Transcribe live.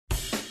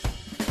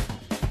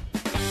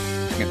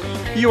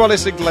You are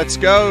listening to Let's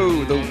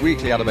Go, the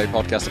weekly anime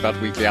podcast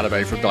about weekly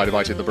anime from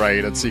Dynamite in the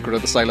Brain and Secret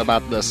of the Sailor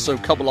Madness. So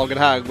come along and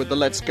hang with the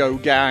Let's Go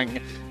gang.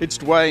 It's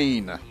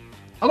Dwayne.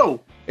 Hello.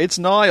 It's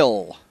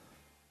Niall.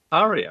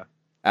 Aria.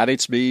 And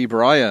it's me,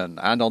 Brian.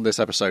 And on this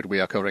episode we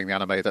are covering the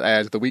anime that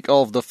aired the week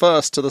of the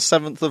 1st to the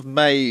 7th of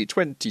May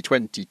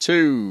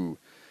 2022.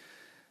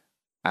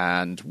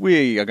 And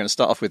we are going to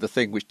start off with the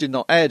thing which did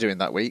not air during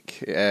that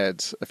week. It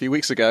aired a few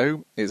weeks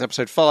ago. It's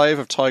episode 5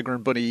 of Tiger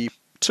and Bunny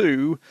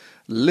 2,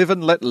 Live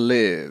and Let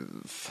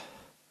Live.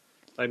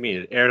 I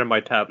mean, it aired on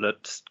my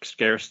tablet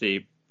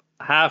scarcely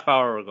half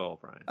hour ago,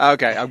 Brian.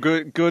 Okay, I'm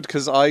good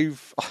because I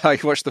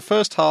watched the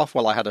first half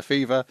while I had a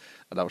fever,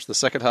 and I watched the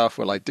second half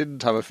while I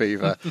didn't have a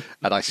fever,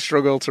 and I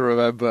struggle to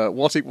remember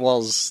what it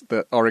was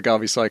that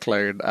Origami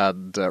Cyclone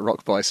and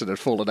Rock Bison had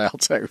fallen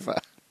out over.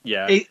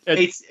 Yeah,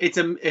 it's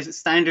a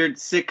standard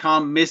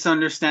sitcom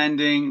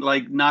misunderstanding,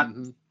 like not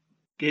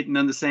getting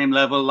on the same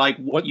level. Like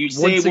what you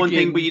say one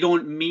thing, but you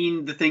don't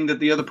mean the thing that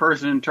the other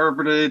person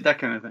interpreted. That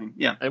kind of thing.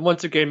 Yeah. And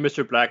once again,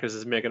 Mr. Black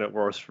is making it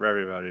worse for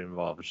everybody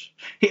involved.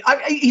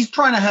 He's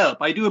trying to help.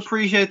 I do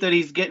appreciate that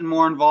he's getting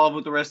more involved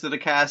with the rest of the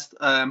cast,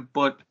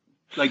 but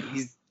like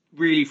he's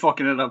really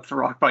fucking it up for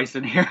Rock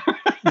Bison here.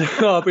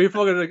 No, but he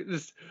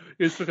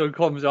fucking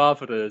comes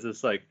off of it. It's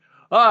just like,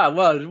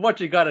 well, what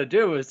you gotta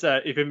do is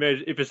if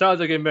it sounds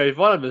like he made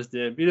fun of his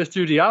name, you just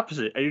do the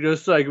opposite, and you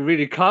just like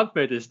really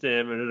compliment his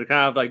name, and it's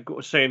kind of like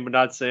saying but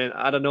not saying.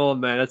 I don't know,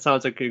 man. It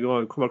sounds like you're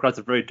going to come across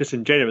as very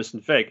disingenuous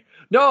and fake.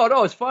 No,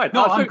 it's fine.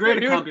 No, I'm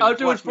great at compliments. I'll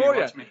do it for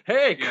you.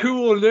 Hey, yeah.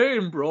 Cool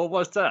name, bro.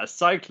 What's that?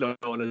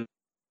 Cyclone.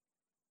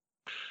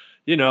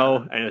 You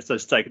know, and it's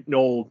just like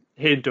no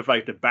hint of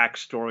like the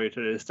backstory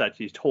to this that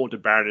he's told to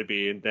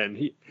Barnaby, and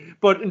then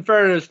But in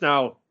fairness,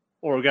 now.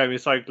 Origami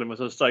Cyclone was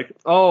just like,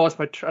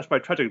 that's my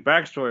tragic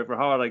backstory for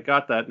how I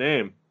got that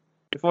name.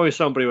 If only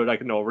somebody would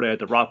relate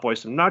to Rock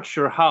Boys. I'm not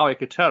sure how I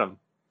could tell him.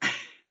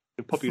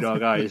 The puppy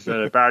dog eyes,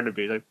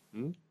 Barnaby,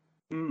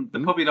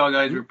 The puppy dog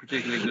eyes were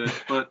particularly good,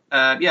 but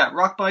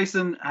Rock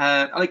Bison,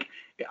 I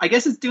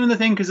guess it's doing the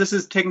thing because this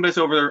is taking place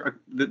over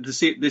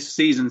this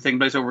season is taking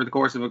place over the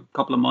course of a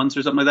couple of months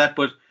or something like that.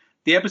 But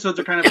the episodes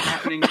are kind of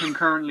happening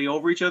concurrently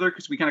over each other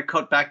because we kind of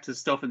cut back to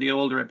stuff in the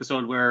older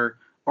episode where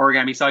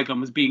Origami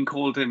Cyclone was being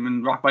cold to him,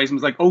 and Rock Bison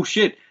was like, "Oh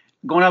shit,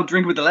 going out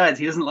drinking with the lads.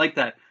 He doesn't like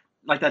that.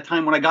 Like that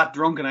time when I got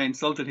drunk and I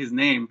insulted his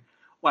name."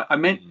 What I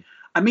meant,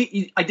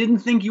 I didn't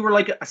think you were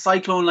like a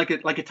cyclone, like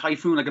a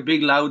typhoon, like a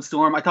big loud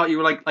storm. I thought you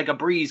were like a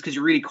breeze because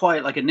you're really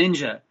quiet, like a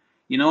ninja.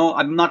 You know,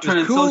 I'm not trying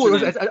to insult you.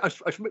 It's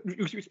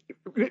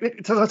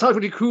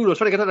really cool. I was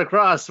trying to get that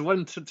across.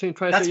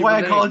 That's why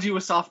I called you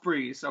a soft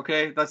breeze.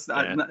 Okay,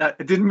 I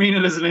didn't mean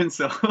it as an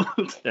insult.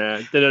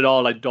 Yeah, then it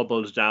all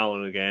doubles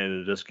down again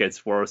and it just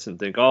gets worse. And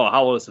think,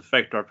 how will this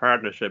affect our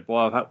partnership?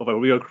 Well, if a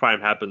real crime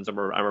happens and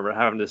we're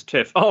having this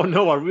tiff. Oh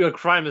no, a real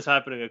crime is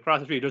happening across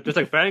the street. There's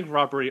like bank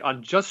robbery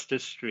on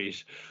Justice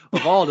Street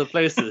of all the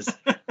places.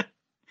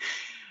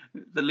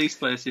 The least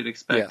place you'd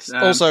expect. Yes.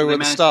 Also, at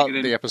the start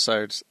of the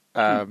episode,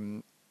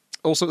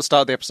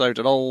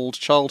 an old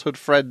childhood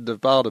friend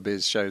of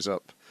Barnaby's shows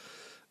up.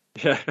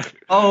 Yeah.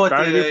 Oh,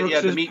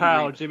 the meet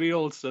pal, Jimmy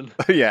Olsen.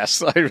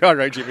 Yes, I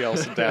wrote Jimmy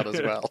Olsen down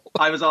as well.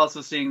 I was also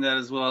seeing that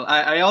as well.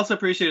 I also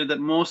appreciated that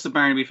most of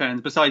Barnaby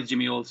fans, besides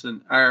Jimmy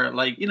Olsen, are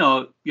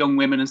young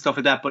women and stuff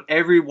like that. But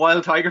every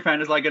Wild Tiger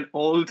fan is like an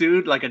old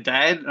dude, like a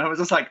dad. And I was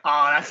just like,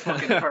 that's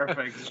fucking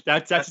perfect.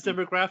 That's the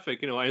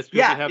demographic. I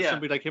usually have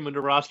somebody like him on the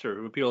roster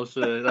who appeals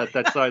to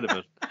that side of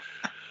it.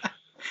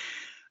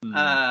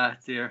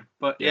 Dear.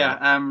 But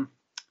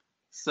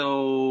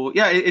so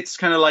it's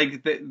kind of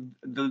like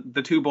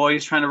the two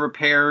boys trying to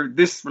repair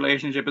this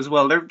relationship as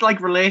well. They're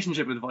like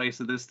relationship advice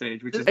at this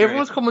stage, which is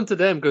everyone's great. coming to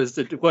them because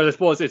I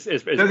suppose they're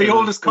the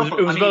oldest couple.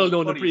 It was well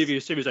known in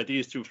previous series that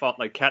these two fought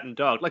like cat and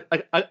dog, like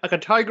a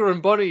tiger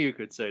and bunny, you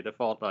could say. They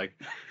fought like,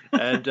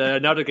 and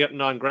now they're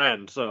getting on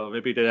grand. So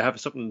maybe they have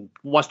something.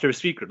 What's their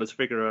secret? Let's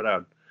figure it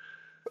out.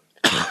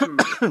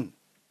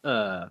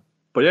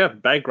 But yeah,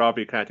 bank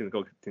robbery kind of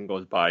thing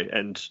goes by,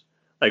 and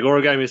like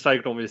Origami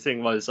Cyclone, his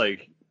thing was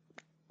like.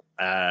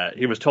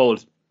 He was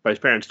told by his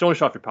parents, don't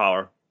show off your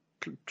power,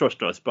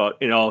 trust us, but,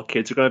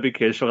 kids are going to be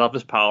kids, show off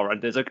his power,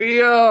 and he's like,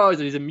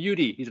 he's a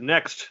mutie, he's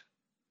next.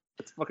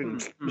 Let's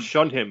fucking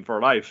shun him for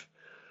life.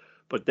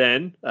 But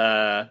then,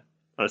 on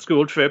a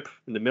school trip,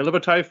 in the middle of a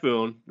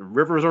typhoon, the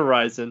rivers are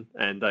rising,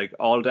 and, like,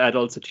 all the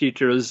adults, the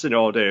teachers,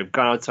 they've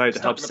gone outside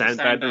to help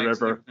sandbag the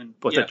river,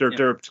 but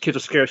their kids are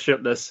scared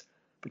shitless.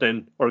 But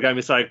then,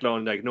 Origami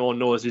Cyclone, like, no one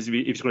knows if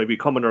he's going to be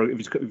coming or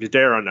if he's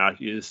there or not.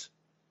 He's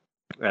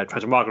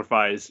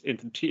transmogrifies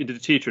into the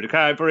teacher. The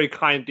guy very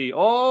kindly,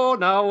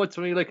 no, it's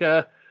only like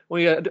a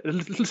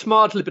little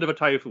small little bit of a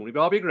typhoon. We'll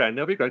all be grand.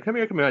 They'll be grand. Come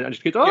here. And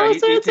just kids,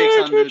 he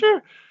takes on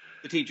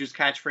the teacher's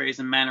catchphrase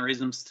and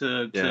mannerisms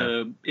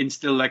to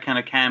instill that kind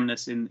of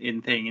calmness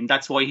in thing, and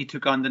that's why he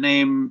took on the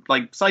name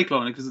like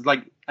Cyclone, because it's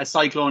like a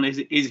Cyclone is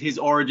his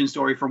origin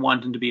story for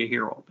wanting to be a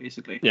hero,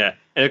 basically. Yeah,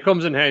 and it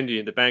comes in handy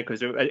in the bank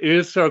because it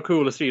is so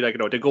cool to see, like,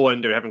 they go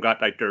in, they haven't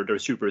got like their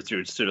super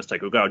suits, so just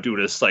like, we gotta do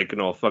this, like,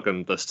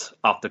 fucking just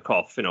off the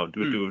cuff, do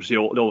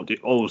the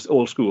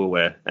old school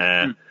way.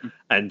 And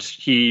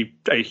he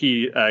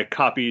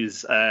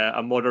copies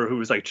a mother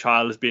whose like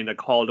child is being like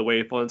called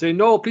away from, and saying,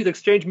 "No, please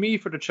exchange me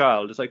for the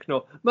child." It's like,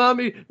 "No,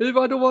 mommy, if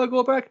I don't want to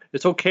go back,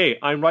 it's okay.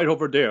 I'm right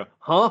over there."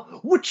 Huh?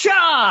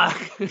 Whatcha?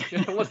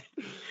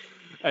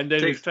 And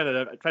then he's trying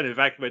to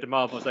evacuate the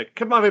mob. I was like,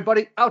 "Come on,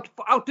 everybody, out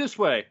this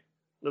way."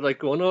 They're like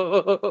going,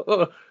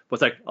 But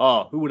it's like,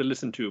 who would have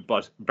listened to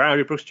but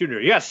Barry Brooks Jr.?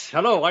 Yes,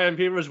 hello, I am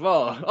here as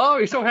well. Oh,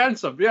 he's so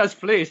handsome. Yes,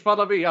 please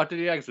follow me out to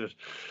the exit.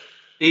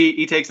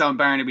 He takes on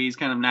Barnaby's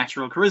kind of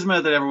natural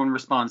charisma that everyone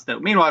responds to.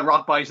 Meanwhile,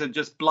 Rock Bison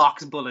just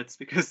blocks bullets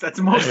because that's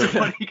most of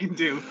what he can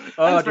do.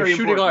 They're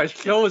shooting important.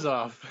 His clothes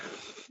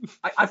off.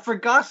 I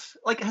forgot,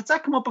 like, has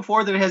that come up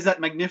before that it has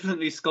that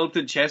magnificently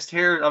sculpted chest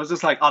hair? I was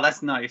just like, oh,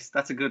 that's nice.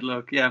 That's a good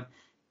look, yeah.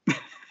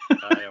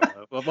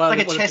 It's like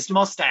a chest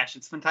mustache.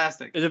 It's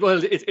fantastic.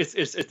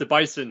 It's the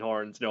bison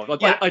horns,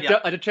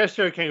 the chest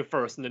hair came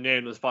first and the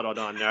name was followed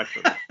on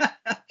naturally.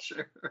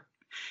 Sure.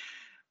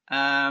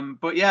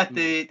 But yeah,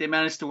 they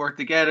managed to work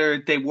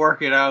together. They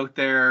work it out.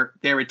 They're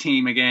a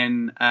team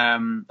again.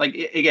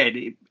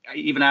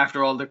 Even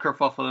after all the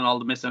kerfuffle and all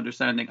the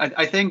misunderstanding,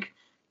 I think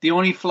the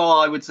only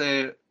flaw I would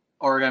say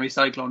Origami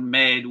Cyclone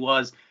made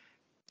was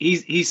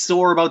he's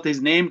sore about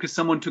his name because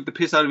someone took the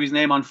piss out of his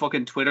name on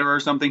fucking Twitter or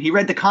something. He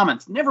read the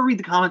comments. Never read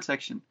the comment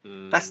section.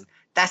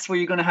 That's where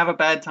you're going to have a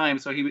bad time.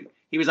 So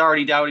he was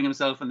already doubting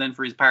himself, and then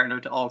for his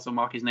partner to also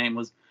mock his name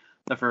was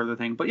the further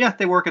thing. But yeah,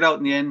 they work it out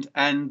in the end,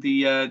 and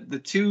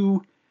the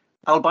two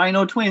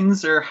albino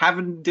twins are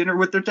having dinner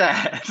with their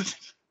dad.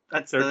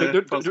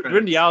 They're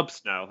in the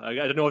Alps now. I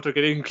don't know if they're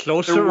getting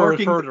closer or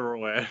further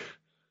away.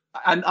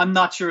 I'm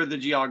not sure of the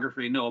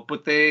geography, no,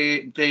 but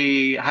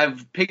they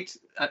have picked.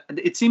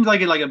 It seems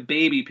like a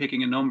baby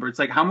picking a number. It's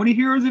like, how many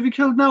heroes have you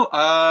killed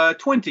now?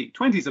 20.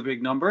 20 is a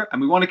big number, and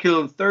we want to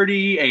kill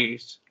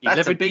 38.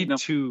 That's a big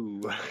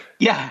number.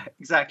 Yeah,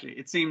 exactly.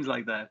 It seems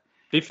like that.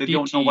 50. They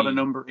don't know what a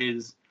number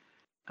is.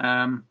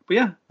 But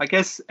yeah, I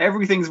guess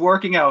everything's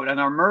working out, and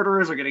our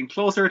murderers are getting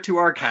closer to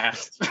our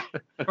cast.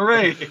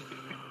 Hooray!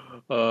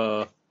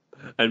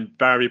 And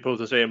Barbie pulls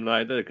the same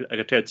line. Like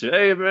a Tetsu,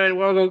 "Hey man,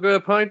 want to go get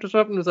a pint or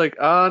something?" It's like,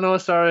 no,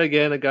 sorry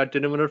again. I got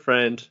dinner with a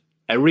friend,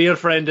 a real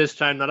friend this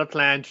time, not a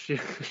plant.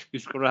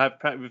 He's going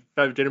to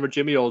have dinner with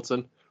Jimmy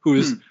Olsen,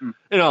 who's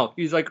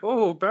he's like,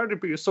 "Oh,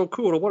 Barnaby is so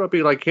cool. I want to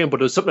be like him,"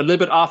 but there's something a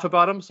little bit off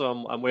about him.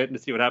 So I'm waiting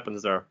to see what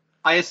happens there.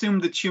 I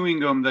assume the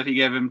chewing gum that he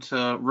gave him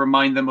to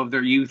remind them of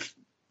their youth.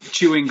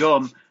 Chewing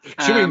gum,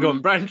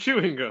 brand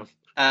chewing gum.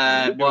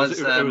 It was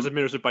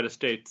administered by the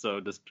state,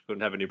 so just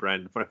couldn't have any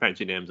brand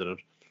fancy names in it.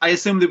 I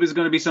assumed it was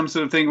going to be some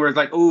sort of thing where it's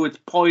like, oh, it's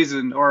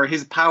poison, or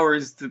his power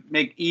is to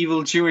make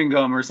evil chewing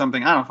gum or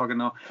something. I don't fucking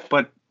know.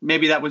 But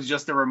maybe that was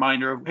just a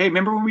reminder of, hey,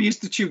 remember when we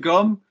used to chew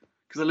gum?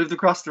 Because I lived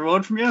across the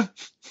road from you?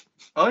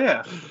 Oh,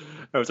 yeah.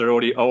 That was our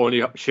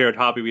only shared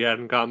hobby we had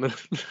in common.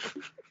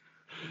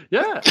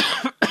 Yeah.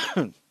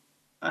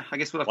 I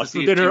guess we'll have What's to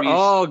see for dinner? Jimmy's...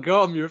 Oh,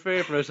 gum, your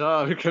favourite.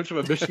 Oh, we came from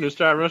a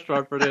Michelin-star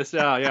restaurant for this.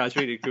 Yeah, it's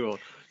really cool.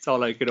 It's all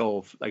like,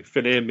 like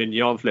filet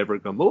mignon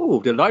flavoured gum.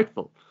 Oh,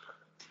 delightful.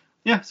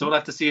 Yeah, so we'll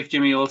have to see if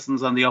Jimmy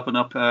Olsen's on the up and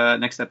up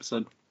next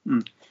episode.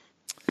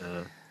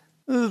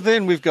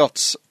 Then we've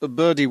got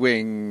Birdie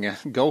Wing,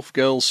 Golf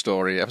Girl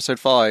Story, Episode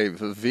 5,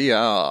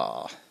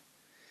 VR.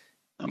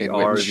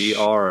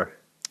 VR.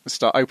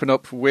 Open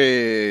up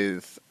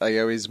with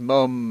Aoi's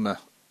mum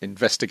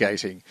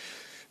investigating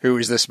who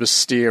is this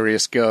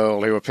mysterious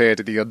girl who appeared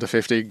at the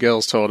Under-15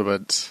 Girls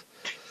Tournament.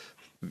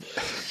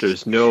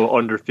 There's no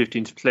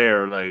under-15s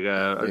player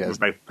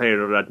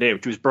player of that name.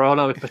 She was brought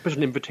on with a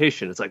special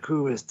invitation. It's like,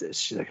 who is this?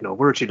 She's like, no,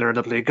 where'd she learn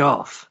to play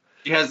golf?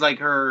 She has like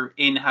her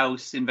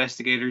in-house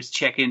investigators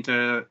check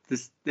into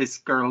this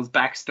girl's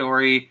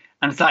backstory,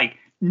 and it's like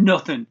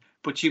nothing.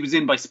 But she was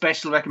in by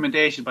special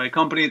recommendation by a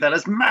company that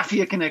has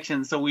mafia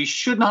connections, so we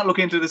should not look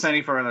into this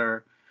any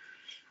further.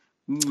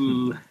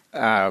 Ooh.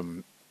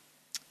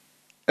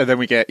 And then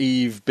we get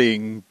Eve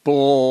being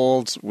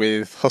bored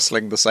with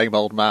hustling the same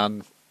old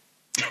man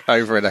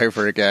over and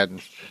over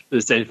again.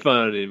 This ain't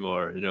fun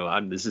anymore.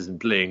 This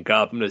isn't playing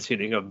golf. I'm just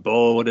hitting a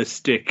ball with a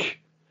stick.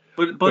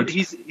 But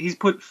he's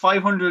put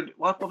 500.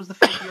 What was the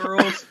fake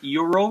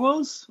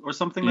euros or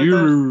something like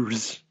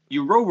Euros. that?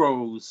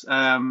 Euros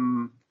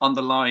on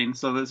the line.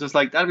 So it's just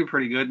like, that'd be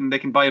pretty good, and they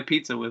can buy a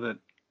pizza with it.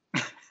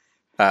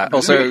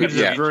 Also, it's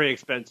very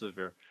expensive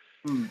here.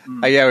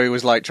 Mm-hmm. He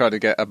was like trying to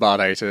get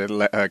Amane to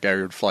let her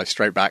go and fly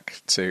straight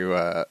back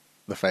to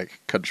the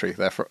fake country.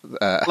 Therefore,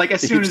 like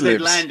as soon as they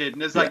landed,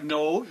 and it's like,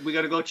 no, we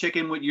got to go check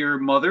in with your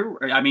mother.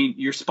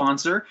 Your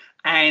sponsor,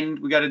 and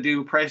we got to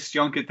do press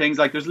junket things.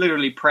 Like there's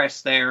literally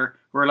press there.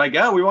 We're like,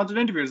 we want an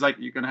interview. It's like,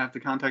 you're gonna have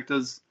to contact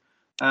us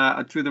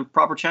through the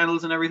proper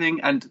channels and everything.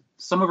 And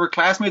some of her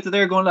classmates are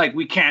there going like,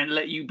 we can't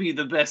let you be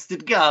the best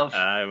at golf.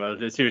 Well,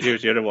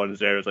 here's the other ones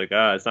there. It's like,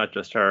 it's not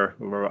just her.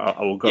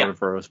 I will go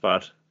for a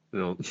spot.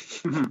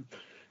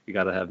 You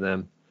got to have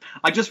them.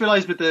 I just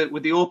realized with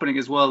the opening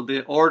as well,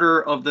 the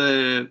order of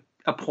the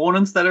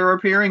opponents that are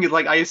appearing is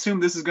like, I assume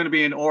this is going to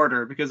be in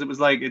order because it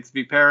was like it's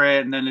Vipera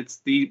and then it's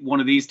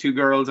one of these two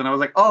girls, and I was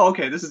like, oh,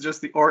 okay, this is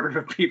just the order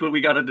of people we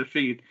got to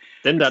defeat.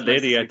 Then that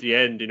lady at the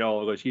end,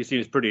 she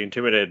seems pretty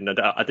intimidating.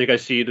 I think I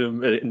see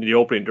them in the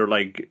opening. They're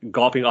like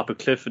galloping up a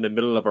cliff in the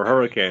middle of a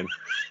hurricane.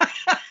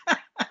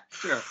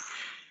 Sure.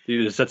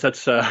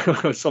 That's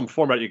some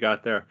format you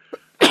got there.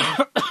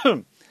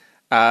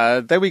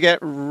 Then we get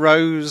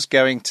Rose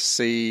going to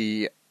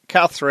see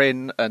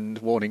Catherine and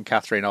warning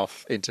Catherine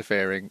off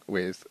interfering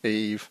with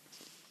Eve,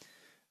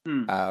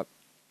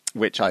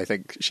 which I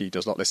think she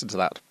does not listen to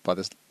that by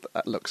the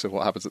looks of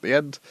what happens at the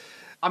end.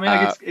 I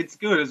mean, it's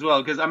good as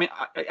well because, I mean,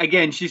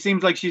 again, she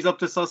seems like she's up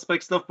to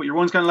suspect stuff, but your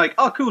one's kind of like,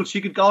 oh, cool,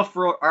 she could golf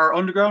for our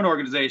underground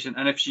organization,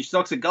 and if she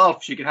sucks at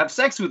golf, she could have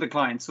sex with the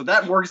client, so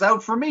that works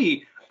out for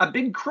me, a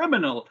big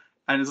criminal.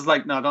 And it's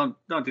like, no,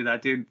 don't do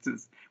that, dude.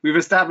 We've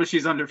established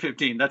she's under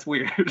 15. That's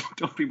weird.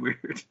 Don't be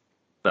weird.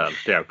 Well,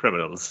 they are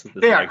criminals.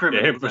 They are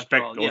criminals. They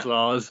respect those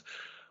laws,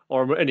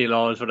 or any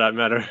laws for that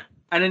matter.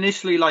 And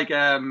initially, like,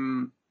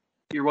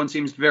 your one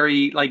seems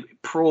very, like,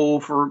 pro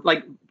for,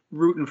 like,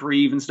 rooting for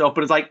Eve and stuff,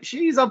 but it's like,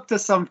 she's up to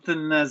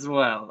something as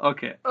well.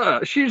 Okay.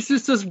 She's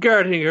just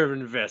guarding her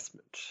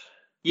investment.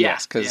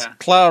 Yes, because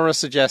Clara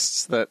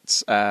suggests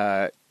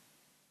that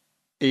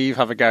Eve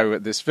have a go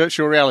at this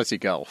virtual reality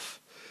golf.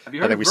 Have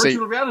you heard of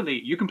virtual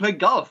reality? You can play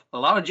golf. A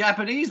lot of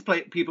Japanese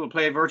people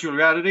play virtual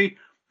reality.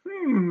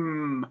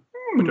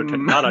 But their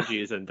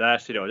technology isn't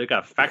that, they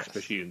got fax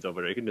machines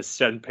over there. You can just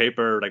send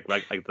paper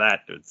like that.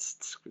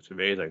 It's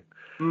amazing.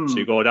 So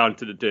you go down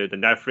to the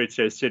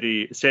Nafritze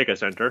City Sega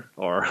Center,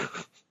 or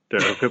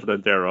their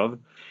equivalent thereof.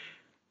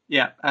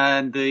 Yeah,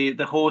 and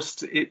the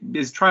host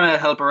is trying to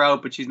help her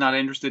out, but she's not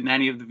interested in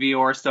any of the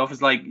VR stuff.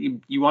 It's like,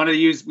 you want to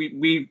use,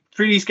 we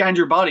 3D scanned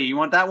your body. You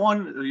want that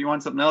one, or you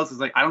want something else? It's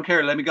like, I don't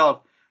care, let me golf.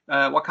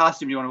 What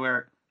costume do you want to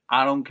wear?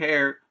 I don't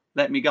care,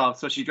 let me golf.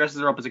 So she dresses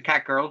her up as a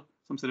cat girl,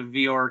 some sort of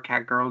VR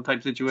cat girl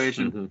type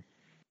situation. Mm-hmm.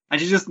 And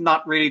she's just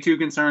not really too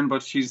concerned,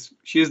 but she's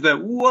the,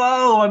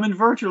 whoa, I'm in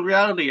virtual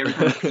reality.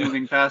 Everything's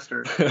zooming past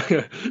her.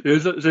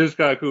 It's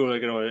kind of cool.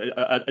 Like,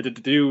 I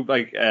did do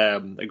like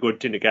a good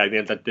thing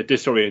again, that the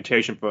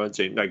disorientation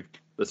balancing, like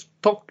this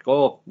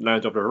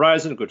lands over the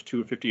horizon, go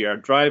to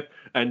 250-yard drive,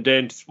 and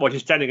then while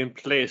she's standing in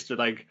place,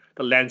 the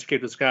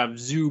landscape just kind of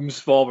zooms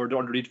forward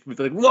underneath.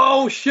 Like,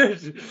 whoa,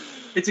 shit!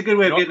 It's a good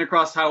way of getting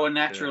across how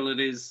unnatural it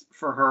is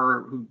for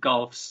her who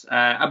golfs.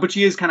 But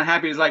she is kind of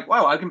happy. It's like,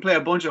 wow, I can play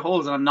a bunch of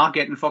holes and I'm not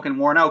getting fucking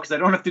worn out because I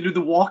don't have to do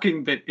the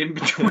walking bit in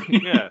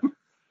between. Yeah.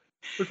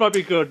 Which might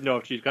be good.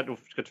 No, she's got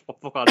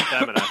fuck all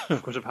stamina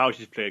because of how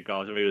she's played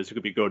golf. I mean, it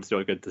could be good so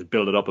I get to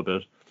build it up a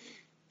bit.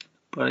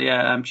 But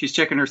yeah, she's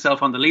checking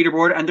herself on the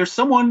leaderboard, and there's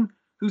someone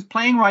who's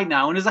playing right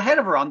now and is ahead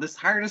of her on this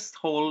hardest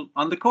hole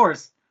on the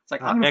course. It's like,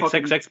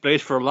 XXX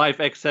plays for life,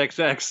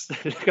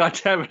 XXX. God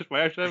damn it,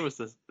 where was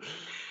this?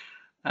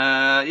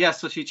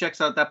 So she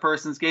checks out that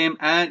person's game,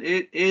 and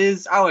it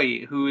is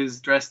Aoi, who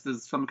is dressed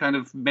as some kind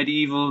of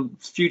medieval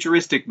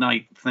futuristic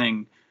knight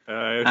thing.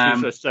 There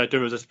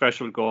was a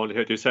special goal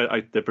here. You said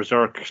the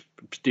Berserk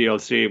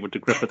DLC with the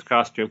Griffith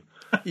costume.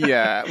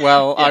 Yeah,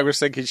 well, yeah. I was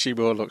thinking she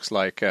more looks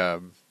like...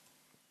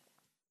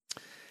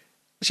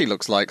 She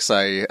looks like,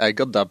 say, a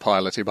Gundam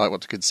pilot who might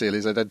want to conceal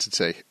his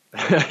identity.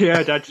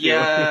 Yeah, that's you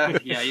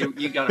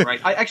got it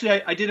right.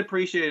 I did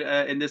appreciate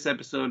in this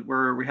episode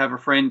where we have a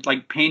friend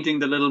like painting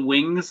the little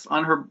wings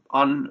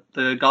on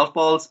the golf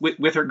balls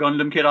with her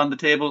Gundam kit on the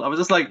table. I was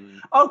just like,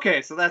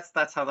 okay, so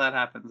that's how that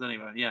happens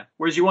anyway. Yeah.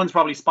 Whereas your one's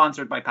probably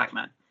sponsored by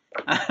Pac-Man.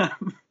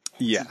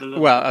 Yeah.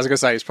 Well, as I was going to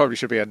say, it probably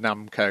should be a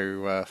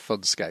Namco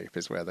Funscape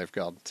is where they've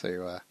gone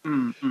to.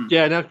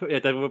 Yeah, that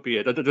would be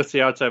it. Just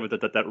the outside with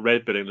that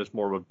red building is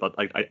more of a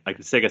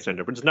Sega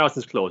Center, but now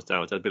it's closed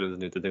down. That building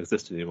doesn't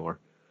exist anymore,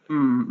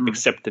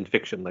 except in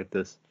fiction like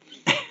this.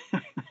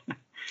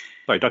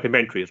 Sorry,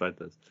 documentaries like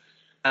this.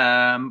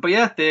 But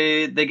yeah,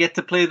 they get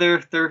to play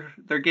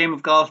their game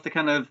of golf. They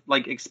kind of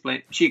like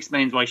explain. She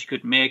explains why she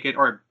couldn't make it,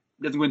 or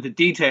doesn't go into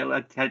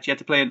detail. She had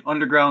to play an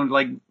underground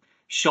like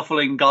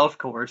shuffling golf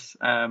course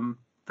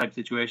type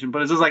situation,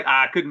 but it's just like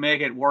I couldn't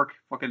make it work.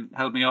 Fucking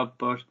help me up,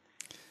 but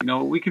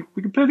we can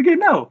play the game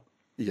now.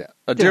 Yeah.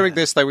 During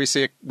this, though,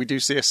 we do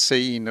see a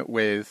scene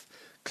with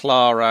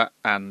Clara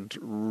and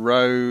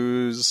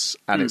Rose,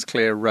 and it's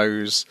clear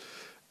Rose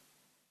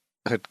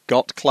had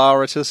got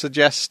Clara to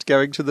suggest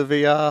going to the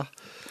VR.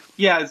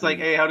 Yeah, it's like,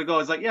 hey, how'd it go?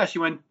 It's like, yeah, she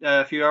went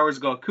a few hours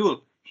ago.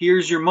 Cool.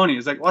 Here's your money.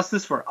 It's like, what's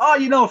this for?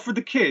 Oh, for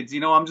the kids.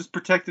 I'm just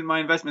protecting my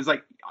investment. It's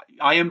like,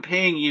 I am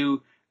paying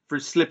you for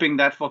slipping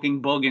that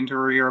fucking bug into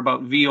her ear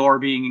about VR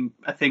being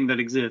a thing that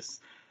exists.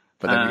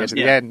 But then we get to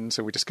the end,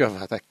 so we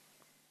discover they're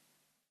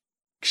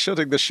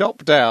shutting the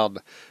shop down.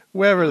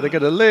 Where are they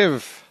going to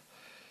live?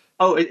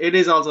 Oh, it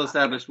is also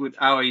established with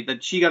Aoi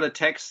that she got a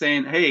text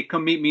saying, hey,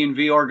 come meet me in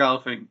VR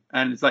golfing.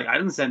 And it's like, I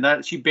didn't send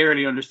that. She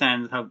barely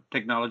understands how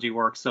technology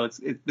works. So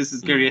this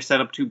is clearly a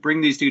setup to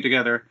bring these two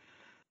together.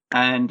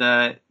 And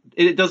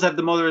it does have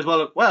the mother as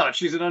well. Well, if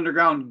she's an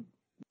underground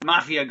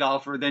mafia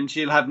golfer, then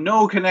she'll have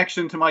no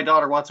connection to my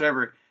daughter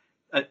whatsoever.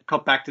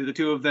 Cut back to the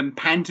two of them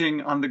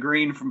panting on the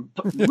green from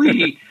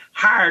really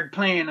hard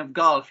playing of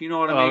golf. You know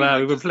what I mean? Oh man, Like,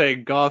 we've been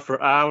playing golf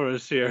for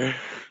hours here.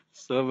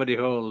 So many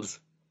holes.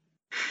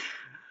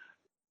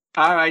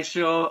 All right,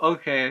 sure,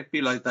 okay,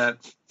 be like that.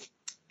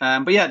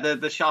 But yeah,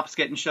 the shop's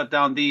getting shut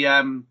down.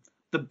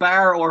 The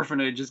bar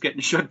orphanage is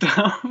getting shut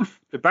down.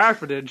 The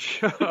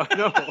Barfordage. Oh,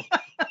 no.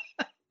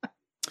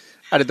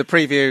 And in the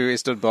preview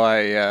is done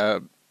by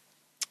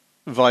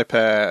Viper,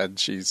 and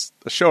she's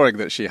assuring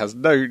that she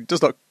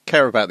does not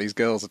care about these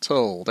girls at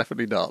all.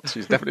 Definitely not.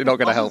 She's definitely not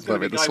going to help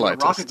them in the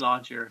slightest. Rocket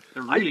launcher.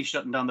 They're really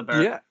shutting down the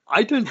bar. Yeah,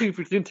 I didn't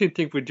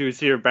think we'd do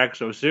see her back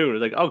so soon.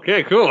 Like,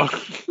 okay, cool.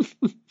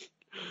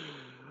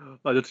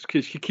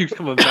 She keeps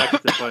coming back to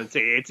the point and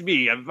saying, "It's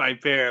me, I'm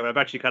Viper. I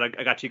actually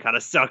kind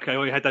of suck. I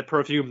only had that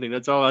perfume thing.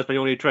 That's all. That's my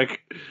only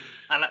trick."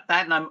 And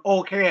I'm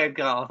okay at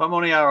golf. I'm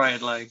only all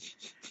right. Like,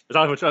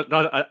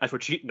 as for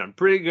cheating, I'm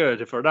pretty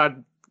good. If we're not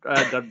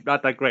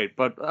that great,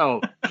 but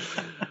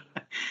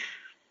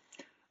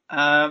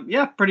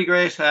yeah, pretty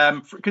great.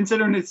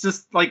 Considering it's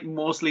just like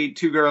mostly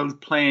two girls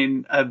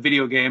playing a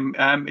video game,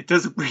 it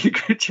does a really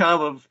good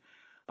job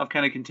of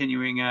kind of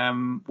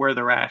continuing where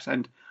they're at,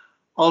 and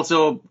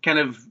also kind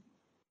of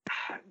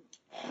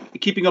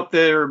keeping up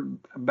their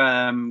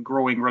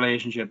growing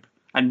relationship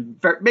and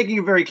making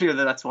it very clear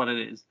that that's what it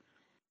is.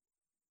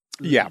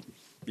 Yeah.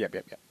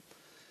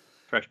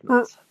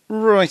 Freshness.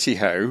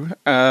 Righty-ho.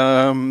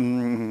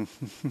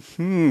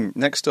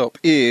 Next up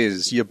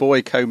is your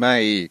boy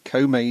Komei,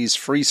 Komei's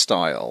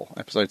Freestyle,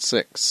 episode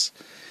 6,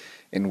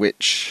 in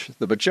which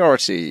the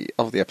majority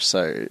of the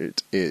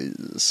episode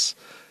is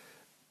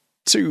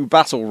 2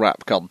 battle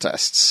rap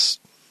contests.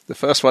 The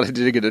first one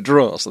ended in a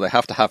draw, so they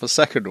have to have a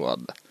second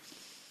one.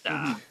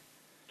 But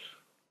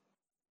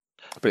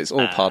it's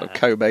all part of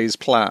Komei's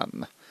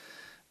plan.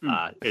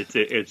 It's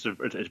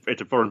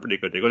a pretty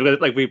good thing.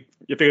 Like you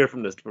figure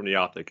from the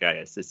optic,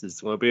 yes, this is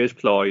going to be his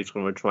ploy. He's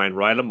going to try and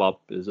rile him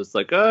up. It's just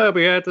like,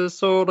 we had this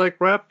whole like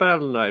rap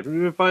battle night.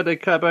 We fight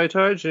like Kabai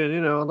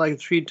Taijin, like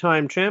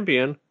 3-time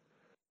champion.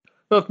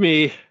 Of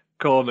me,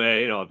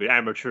 Komei, the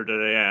amateur that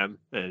I am,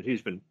 and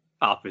he's been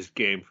off his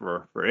game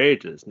for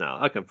ages now.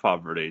 I can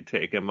probably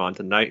take him on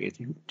tonight.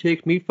 You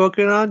take me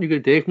fucking on? You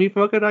can take me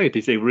fucking on?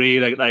 He's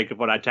really like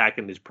about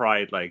attacking his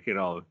pride, like,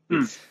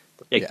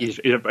 he's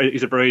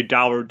a very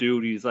dour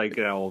dude. He's like,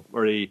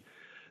 very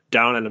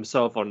down on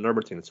himself on a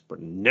number of things,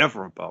 but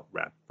never about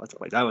rap.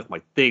 That was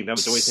my thing. That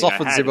was the only thing I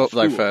had.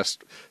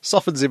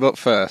 Softens him up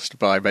first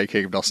by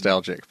making him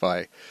nostalgic,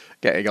 by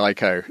getting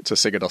Aiko to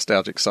sing a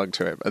nostalgic song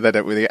to him, and then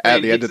at the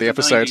end of the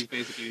episode,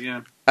 90s,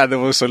 yeah. And they've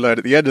also learned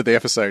at the end of the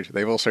episode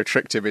they've also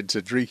tricked him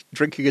into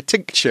drinking a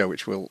tincture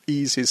which will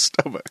ease his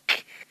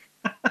stomach.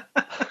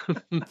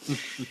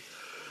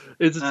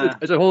 It's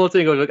a whole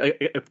thing of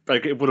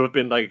like it would have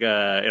been like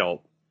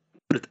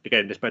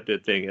again this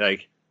method thing,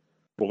 like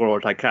we're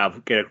going to like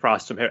get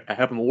across to him,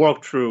 help him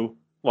work through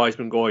what he's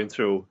been going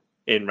through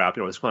in rap.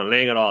 It's kind of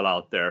laying it all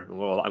out there. I'm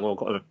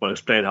going to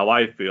explain how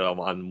I feel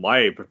on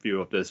my view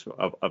of this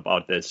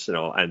about this,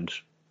 and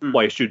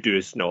why you should do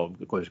this,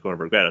 because he's going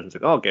to regret it. It's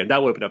like, okay,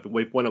 that would have been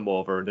we've won him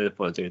over, and this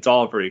one thing. It's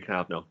all very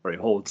kind of very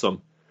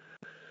wholesome.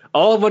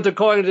 All went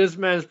according to this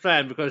man's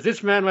plan, because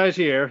this man right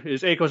here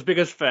is Aiko's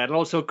biggest fan, and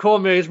also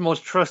Komei's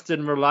most trusted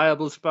and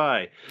reliable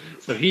spy.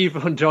 So he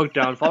dug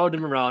down, followed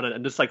him around,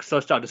 and just like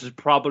sussed out this is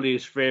probably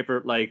his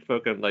favorite like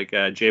fucking like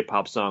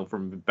J-pop song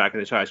from back in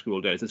his high school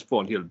days. It's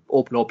fun. He'll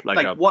open up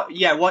what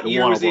year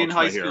was he in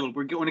high school?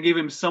 We're going to give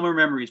him summer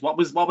memories. What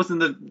was in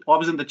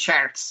the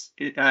charts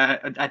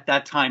at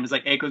that time? It's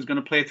like Aiko's going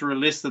to play through a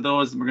list of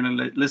those, and we're going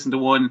to listen to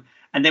one,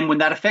 and then when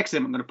that affects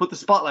him, I'm going to put the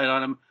spotlight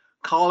on him,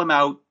 call him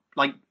out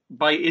like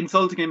by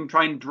insulting him,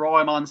 try and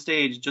draw him on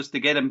stage just to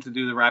get him to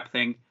do the rap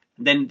thing.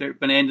 And then they're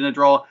going to end in a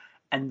draw.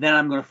 And then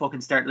I'm going to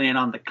fucking start laying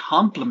on the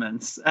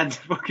compliments and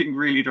fucking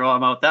really draw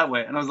him out that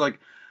way. And I was like,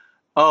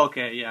 oh,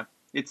 okay, yeah.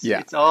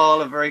 It's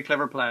all a very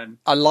clever plan.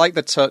 I like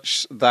the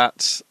touch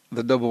that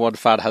the number one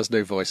fan has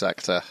no voice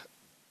actor.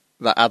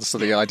 That adds to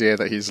the idea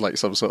that he's like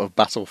some sort of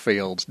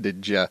battlefield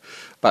ninja,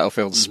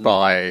 battlefield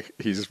spy.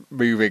 He's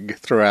moving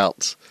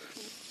throughout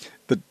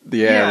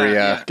the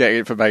area, getting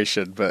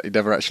information, but you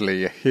never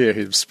actually hear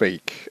him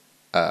speak.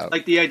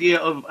 Like the idea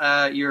of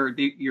your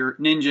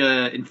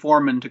ninja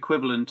informant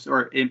equivalent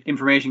or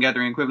information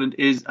gathering equivalent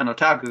is an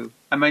otaku.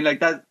 I mean,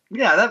 like that.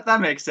 Yeah, that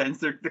makes sense.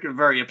 They're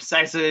very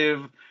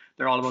obsessive.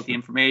 They're all about the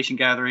information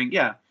gathering.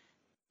 Yeah,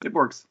 it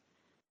works.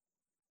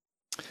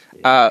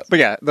 But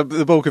yeah,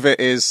 the bulk of it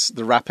is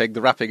the rapping.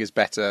 The rapping is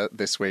better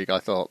this week, I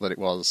thought, than it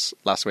was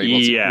last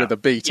week. With a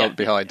beat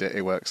behind it,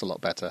 it works a lot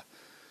better.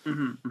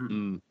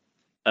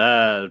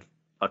 Komei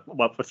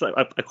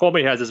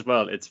has as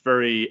well. It's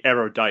very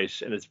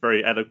erudite and it's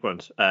very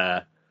eloquent.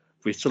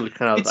 We still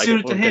kind of it's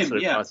suited to him,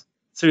 yeah.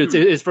 So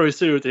it's very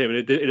suited to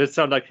him. It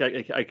sounded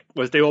like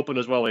was they open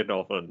as well, and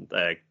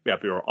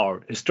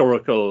our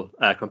historical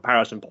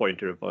comparison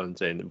pointer of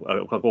saying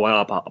going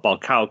on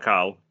about Cao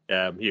Cao.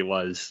 He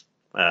was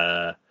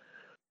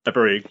a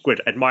very great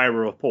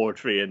admirer of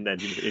poetry, and then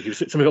he was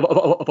something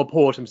of a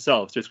poet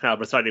himself, just kind of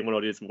reciting one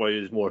of his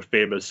more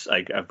famous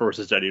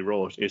verses that he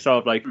wrote. It's sort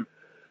of like,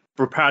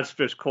 for parts of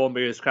it,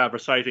 Comey is kind of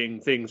reciting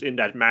things in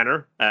that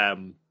manner,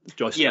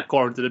 just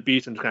according to the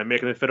beat and kind of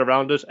making it fit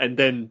around it, and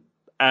then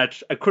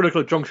at a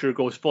critical juncture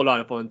goes full on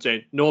upon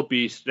saying no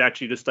beat, it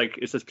actually just like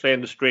it's just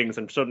playing the strings,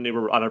 and suddenly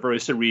we're on a very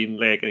serene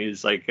lake, and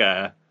he's like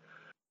for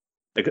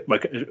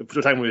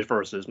the time with his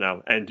verses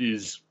now, and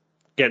he's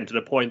getting to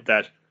the point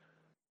that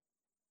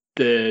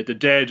the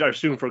dead are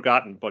soon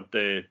forgotten, but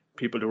the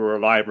people who are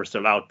alive are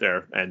still out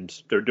there,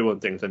 and they're doing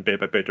things, and bit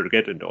by bit they're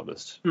getting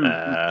noticed.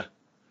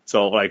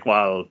 So like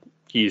while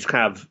he's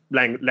kind of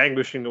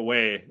languishing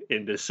away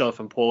in this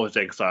self-imposed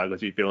exile,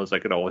 because he feels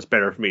like, it's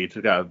better for me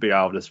to kind of be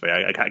out this way.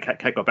 I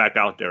can't go back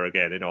out there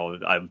again.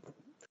 I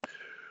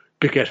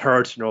could get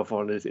hurt.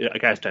 I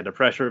can't stand the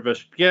pressure.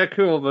 But yeah,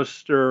 cool. But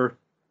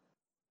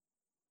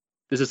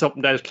this is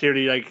something that is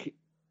clearly like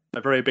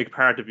a very big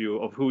part of you,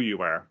 of who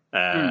you are.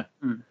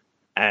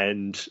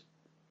 And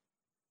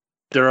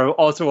there are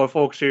also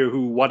folks here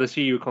who want to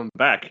see you come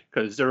back,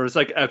 because there is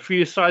like a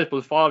pretty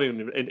sizable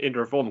following in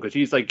their phone, because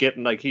he's like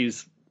getting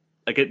his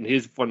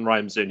fun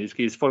rhymes in,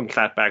 he's fun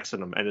clapbacks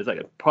in them, and it's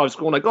like probably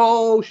going like,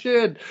 oh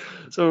shit.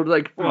 So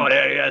like,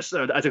 yes,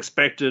 as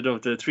expected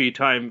of the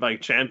 3-time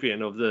like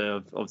champion of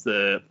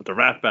the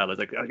rap battle.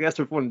 Like, I guess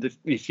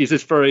he's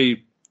just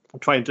very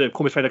trying to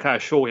kind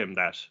of show him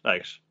that,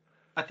 like.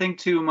 I think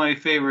two of my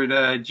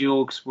favorite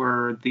jokes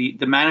were the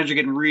manager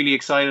getting really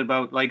excited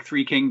about like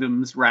Three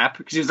Kingdoms rap,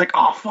 because he was like,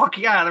 "Oh fuck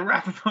yeah, the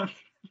rap about."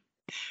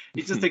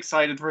 He's just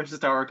excited for his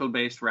historical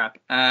based rap.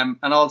 And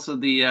also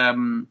the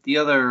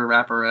other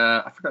rapper,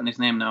 I've forgotten his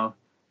name now.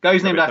 Guy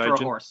who's named after a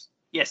horse.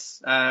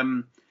 Yes.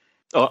 Kabe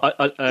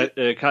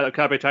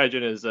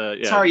Taijin is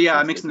Sorry,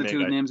 I'm mixing the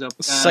two names up.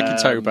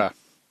 Sekitoba.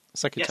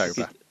 Yes.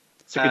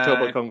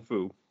 Sekitoba Kung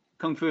Fu.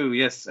 Kung Fu,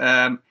 yes.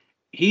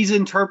 He's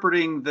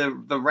interpreting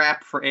the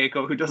rap for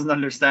Eiko, who doesn't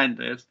understand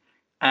it,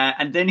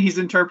 and then he's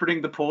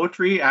interpreting the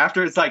poetry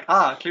after. It's like,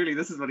 clearly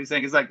this is what he's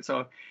saying. It's like,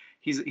 so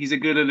he's a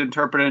good at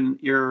interpreting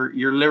your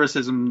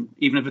lyricism,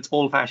 even if it's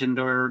old fashioned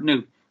or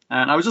new.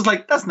 And I was just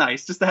like, that's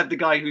nice, just to have the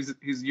guy who's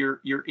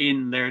you're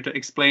in there to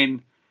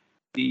explain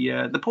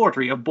the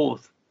poetry of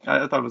both.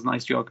 I thought it was a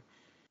nice joke.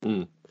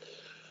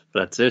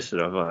 That's it,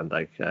 and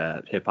like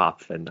hip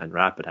hop and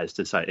rap, it has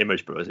this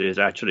image, but it is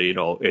actually,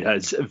 it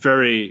has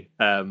very,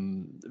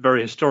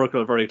 very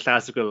historical, very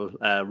classical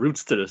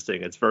roots to this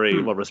thing. It's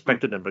very well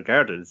respected and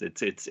regarded.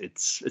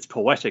 It's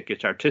poetic,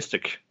 it's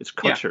artistic, it's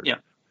culture. Yeah.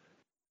 It's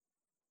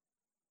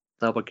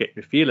not about getting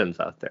your feelings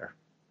out there.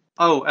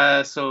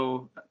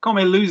 So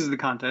Comey loses the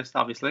contest,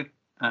 obviously,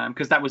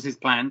 because that was his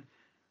plan.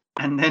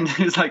 And then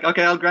it's like,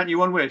 okay, I'll grant you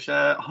one wish,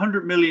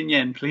 100 million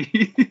yen,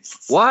 please.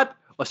 What?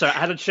 Oh, sorry, I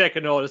had to check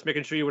and just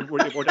making sure you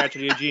weren't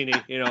actually a genie.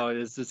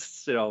 It's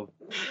just,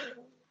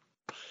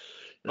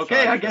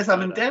 Okay, I guess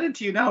I'm indebted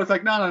to you now. It's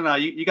like, no.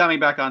 You got me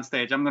back on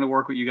stage. I'm going to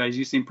work with you guys.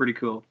 You seem pretty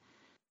cool.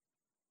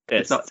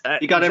 Yes, so,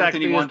 you got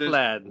everything you wanted.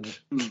 Planned.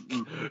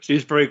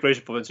 She's very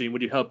graceful and saying,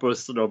 "Would you help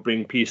us,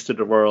 bring peace to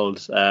the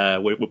world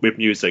with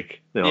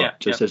music?"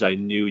 As I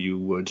knew you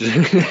would.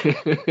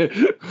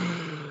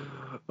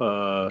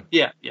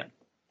 Yeah.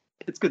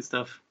 It's good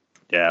stuff.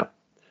 Yeah,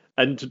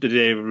 and did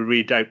they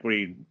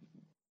really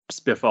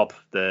spiff up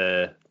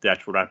the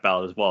actual rap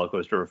battle as well,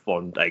 because they're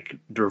fun. Like,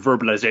 their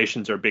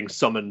verbalizations are being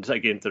summoned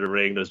into the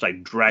ring. There's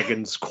like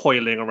dragons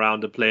coiling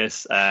around the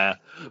place.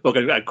 Look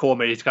at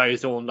Comey, he's got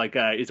his own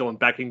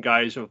backing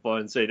guys for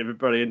fun, saying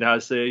everybody in the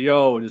house say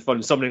yo, and it's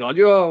fun summoning on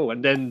yo,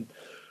 and then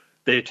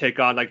they take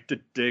on like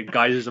the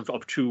guises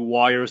of two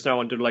warriors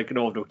now, and they're like,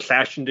 they're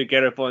clashing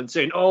together fun,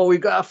 saying, oh, we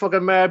got a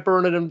fucking mad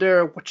burning them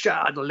there, watch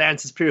out, the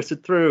lances pierce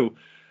it through.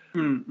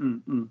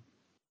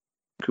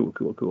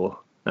 Cool.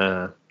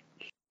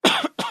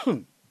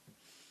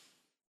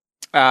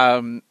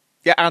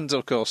 And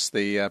of course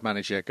the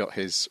manager got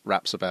his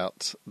raps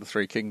about the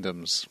Three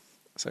Kingdoms,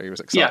 so he was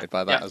excited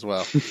by that as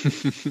well.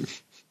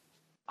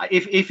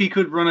 If he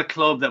could run a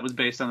club that was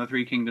based on the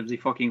Three Kingdoms, he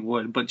fucking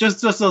would. But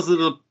just those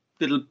little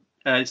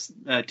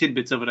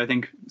tidbits of it, I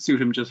think,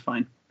 suit him just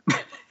fine.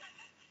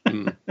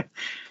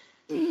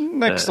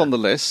 Next on the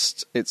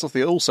list, it's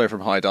also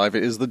from High Dive.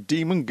 It is The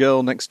Demon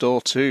Girl Next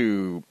Door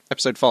 2,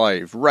 Episode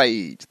 5,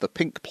 Raid, The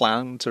Pink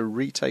Plan to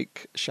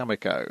Retake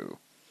Shamiko,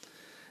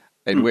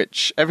 in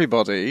which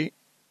everybody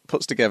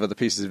puts together the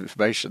pieces of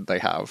information they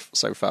have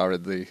so far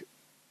in the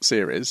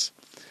series,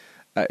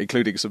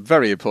 including some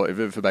very important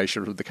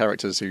information from the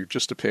characters who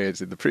just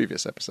appeared in the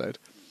previous episode.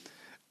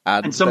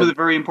 And some of the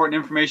very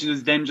important information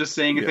is them just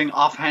saying a thing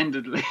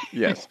offhandedly.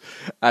 Yes.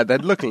 And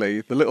then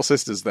luckily, the little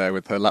sister's there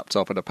with her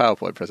laptop and a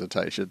PowerPoint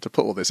presentation to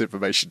put all this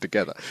information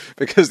together.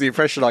 Because the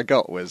impression I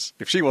got was,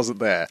 if she wasn't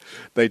there,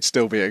 they'd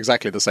still be at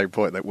exactly the same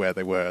point where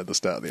they were at the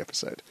start of the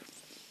episode.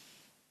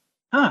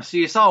 So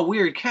you saw a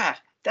weird cat.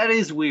 That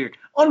is weird.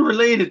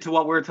 Unrelated to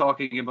what we're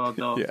talking about,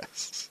 though.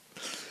 Yes.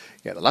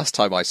 Yeah, the last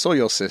time I saw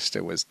your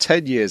sister was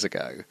 10 years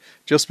ago,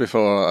 just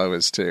before I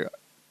was to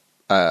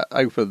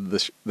open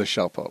the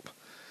shop up.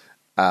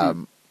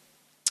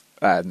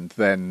 And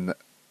then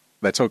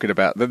they talk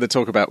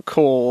about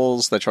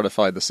cores. They're trying to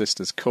find the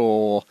sister's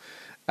core,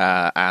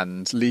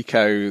 and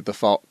Liko the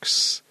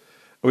fox.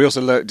 We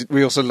also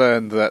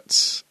learned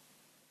that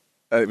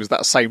it was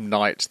that same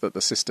night that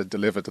the sister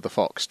delivered the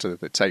fox to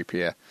the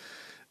tapir.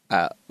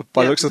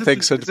 By looks of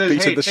things, had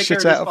beaten the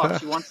shit out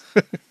of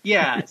her.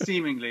 Yeah,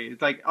 seemingly.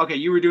 It's like, okay,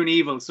 you were doing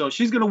evil, so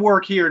she's going to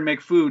work here and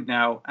make food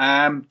now.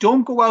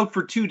 Don't go out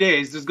for 2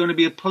 days. There's going to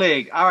be a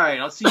plague. All right,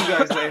 I'll see you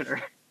guys later.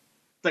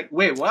 It's like,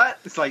 wait, what?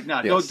 It's like,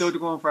 no, don't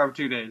go on for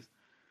 2 days.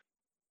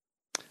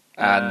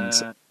 And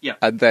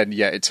then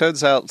it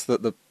turns out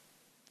that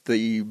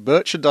the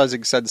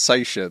merchandising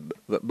sensation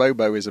that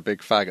Momo is a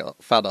big fan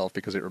of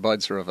because it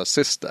reminds her of her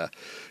sister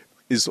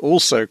is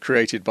also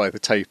created by the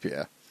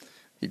tapir.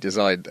 He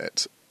designed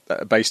it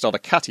based on a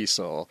cat he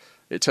saw.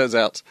 It turns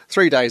out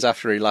 3 days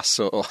after he last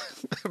saw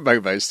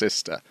Momo's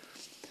sister.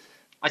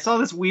 I saw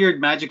this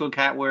weird magical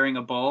cat wearing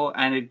a bow,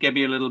 and it gave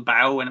me a little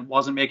bow, and it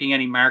wasn't making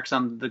any marks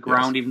on the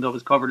ground, even though it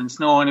was covered in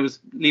snow, and it was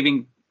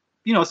leaving,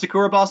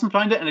 sakura blossoms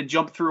behind it, and it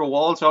jumped through a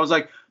wall. So I was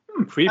like,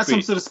 that's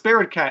some sort of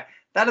spirit cat.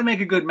 That'd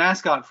make a good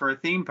mascot for a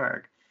theme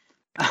park.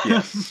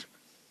 Yes.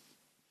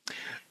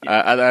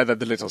 And then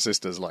the little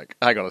sister's like,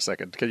 hang on a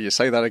second, can you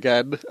say that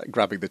again?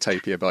 Grabbing the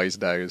tapir by his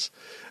nose.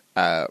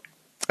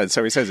 And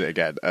so he says it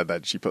again, and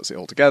then she puts it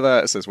all together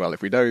and says, well,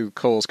 if we know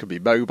cores can be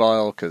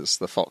mobile, because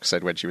the fox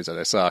said when she was in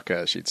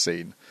Osaka she'd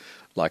seen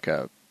like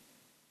a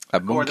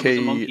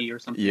monkey or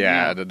something.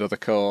 Yeah, and another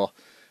core,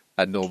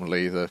 and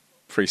normally the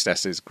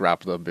priestesses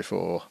grab them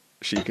before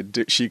she could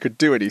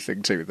do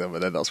anything to them,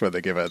 and then that's when they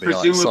give her the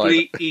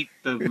presumably outside. Eat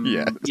them.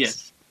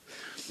 Yes.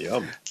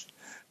 Yum.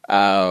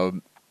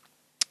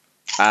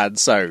 And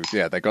so,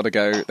 they got to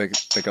go. They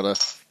got to.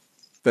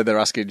 Then they're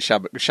asking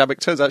Shabak.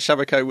 Turns out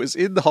Shabako was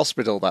in the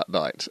hospital that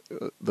night.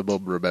 The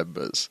mum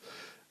remembers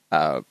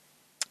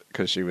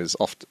because she was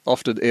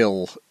often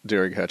ill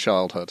during her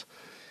childhood.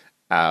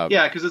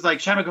 Because it's like,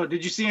 Shabako,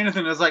 did you see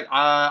anything? I was like,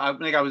 I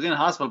think I was in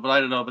hospital, but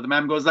I don't know. But the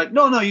mom goes like,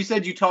 no, you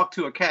said you talked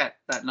to a cat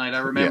that night. I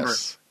remember.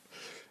 Yes.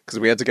 Because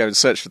we had to go and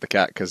search for the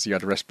cat because you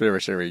had a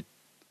respiratory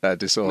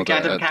disorder. We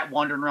can't have a cat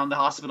wandering around the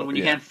hospital when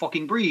you can't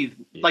fucking breathe.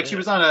 Yeah. Like, she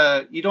was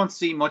on you don't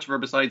see much of her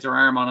besides her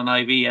arm on an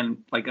IV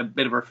and like a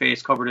bit of her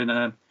face covered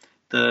in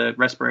the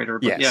respirator.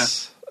 But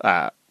yes.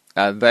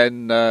 And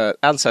then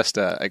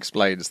Ancestor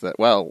explains that,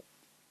 well,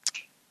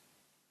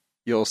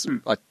 I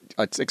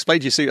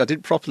explained you. I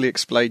didn't properly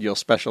explain your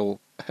special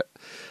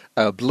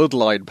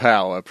bloodline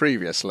power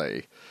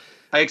previously.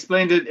 I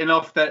explained it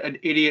enough that an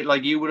idiot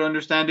like you would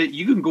understand it.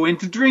 You can go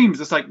into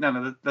dreams. It's like,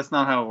 no, that's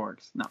not how it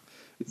works. No.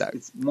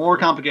 It's more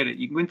complicated.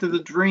 You can go into the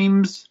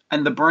dreams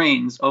and the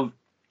brains of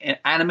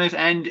animate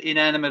and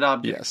inanimate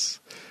objects.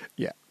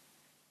 Yes.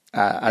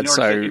 Yeah. In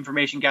order to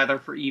information gather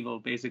for evil,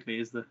 basically,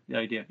 is the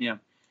idea. Yeah.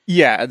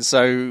 Yeah, and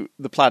so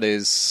the plan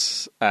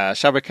is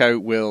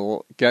Shabako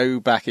will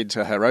go back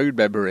into her own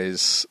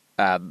memories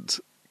and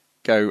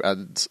go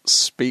and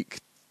speak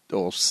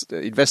or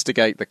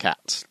investigate the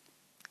cat.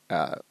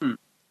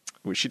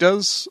 Which she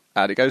does,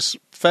 and it goes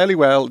fairly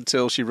well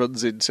until she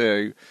runs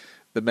into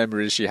the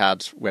memories she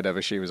had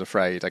whenever she was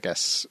afraid, I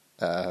guess,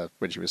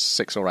 when she was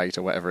 6 or 8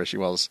 or whatever she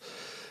was.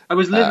 I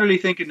was literally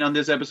thinking on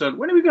this episode,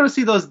 when are we going to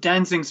see those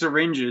dancing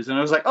syringes? And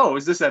I was like, oh,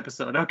 is this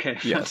episode? Okay.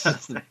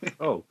 Yes.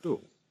 Oh,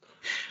 cool.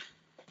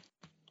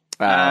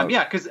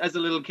 Because as a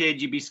little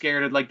kid, you'd be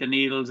scared of like the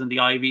needles and the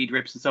IV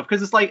drips and stuff,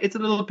 because it's a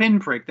little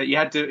pinprick that you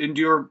had to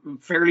endure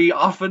fairly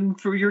often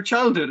through your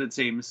childhood, it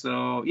seems.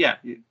 So yeah,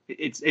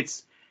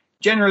 it's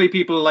generally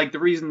people like the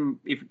reason,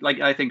 if like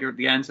I think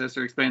the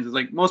Ancestor explains, is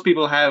like most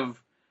people have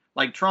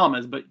like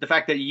traumas, but the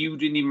fact that you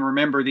didn't even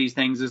remember these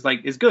things is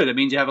good. It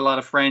means you have a lot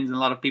of friends and a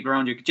lot of people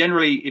around you.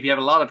 Generally, if you have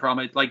a lot of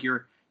trauma, it's like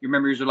your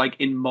memories are like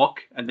in muck,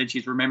 and then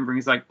she's remembering.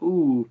 It's like,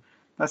 ooh.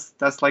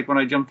 That's like when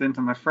I jumped into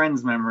my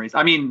friends' memories.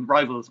 I mean,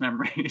 rivals'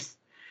 memories.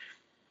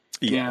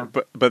 Yeah,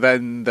 but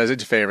then there's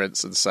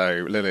interference, and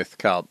so Lilith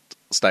can't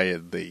stay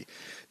in the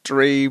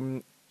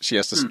dream. She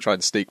has to try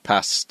and sneak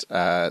past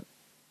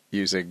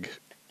using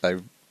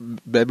a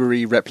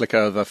memory replica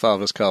of her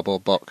father's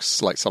cardboard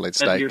box, like Solid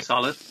Snake. You're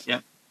Solid,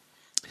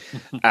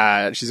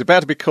 yeah. She's about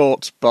to be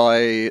caught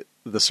by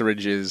the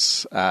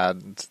syringes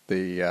and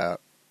the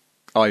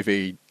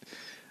IV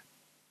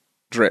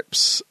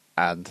drips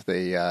and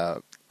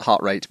the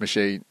heart rate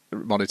machine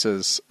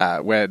monitors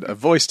when a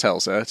voice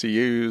tells her to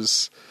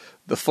use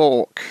the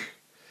fork.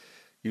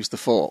 Use the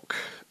fork.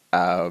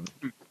 The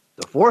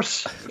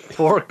force?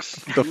 Forks.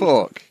 The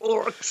fork.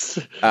 Forks.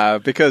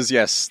 Because,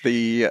 yes,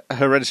 the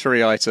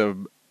hereditary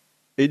item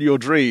in your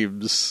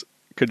dreams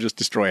can just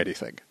destroy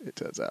anything, it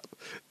turns out.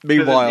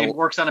 Meanwhile, it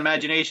works on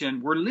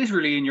imagination. We're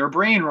literally in your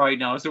brain right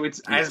now, so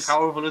it's as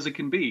powerful as it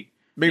can be.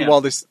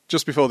 Meanwhile,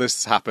 just before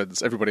this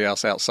happens, everybody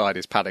else outside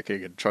is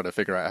panicking and trying to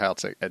figure out how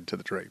to enter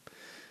the dream.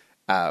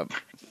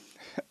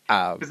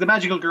 Because the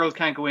magical girls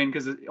can't go in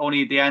because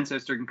only the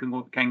Ancestor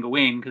can go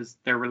in because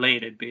they're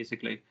related,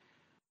 basically.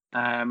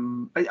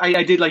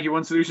 I did like your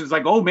one solution. It's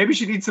like, oh, maybe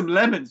she needs some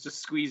lemons, just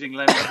squeezing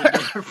lemons into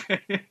her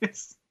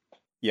face.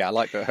 Yeah, I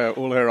like that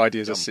all her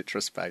ideas are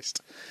citrus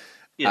based.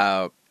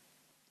 Yeah.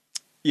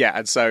 Yeah,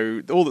 and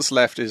so all that's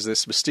left is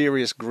this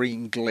mysterious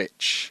green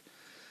glitch.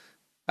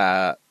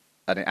 And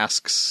it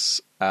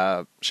asks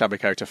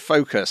Shamiko to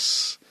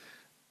focus.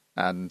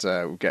 And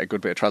we'll get a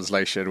good bit of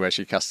translation where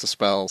she casts a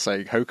spell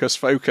saying, "Hocus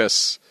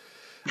Focus."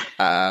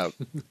 And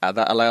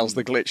that allows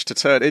the glitch to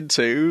turn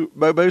into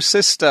Momo's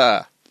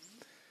sister.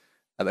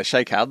 And they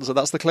shake hands, and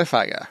that's the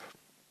cliffhanger.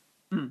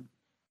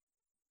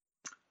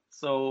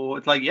 So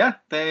it's like, yeah,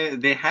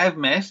 they have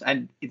met,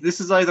 and this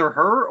is either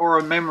her or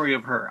a memory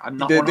of her. I'm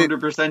not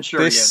 100%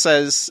 sure this yet.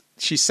 Says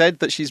she said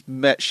that she's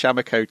met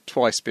Shamiko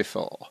twice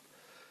before.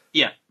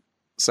 Yeah.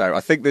 So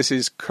I think this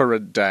is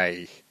current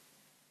day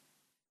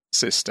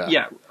sister.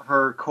 Yeah,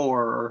 her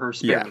core or her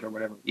spirit or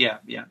whatever. Yeah.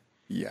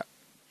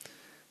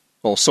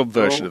 Or some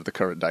version of the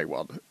current day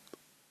one.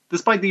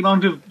 Despite the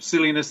amount of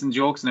silliness and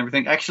jokes and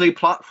everything, actually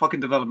plot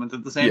fucking development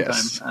at the same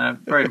time.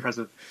 Very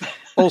impressive.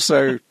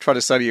 Also, trying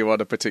to sell you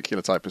on a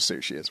particular type of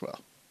sushi as well.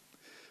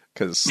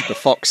 Because the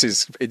fox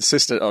is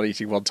insistent on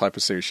eating one type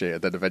of sushi,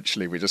 and then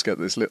eventually we just get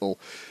this little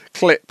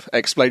clip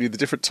explaining the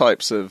different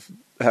types of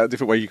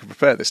different way you can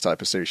prepare this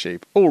type of sushi,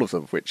 all of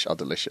them which are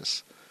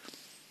delicious.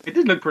 It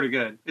did look pretty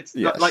good. It's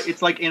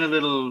it's like in a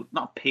little,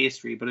 not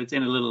pastry, but it's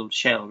in a little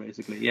shell,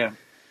 basically. Yeah.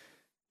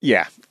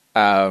 Yeah.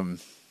 And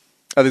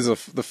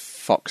the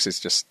fox is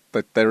just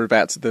they're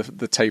about to,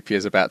 the tapir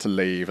is about to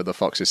leave, and the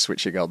fox is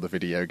switching on the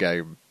video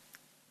game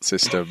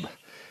system.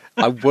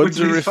 I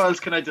wonder Which files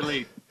can I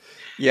delete?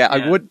 Yeah,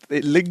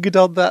 it lingered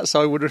on that,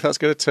 so I wonder if that's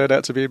going to turn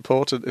out to be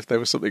important. If there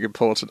was something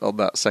important on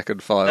that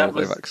second file,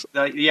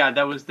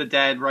 that was the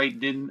dad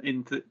writing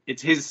into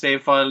it's his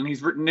save file, and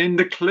he's written in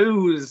the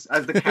clues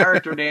as the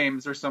character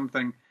names or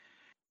something.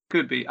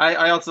 Could be.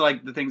 I also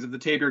like the things of the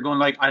tapir going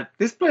like,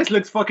 this place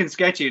looks fucking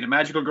sketchy, and a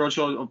magical girl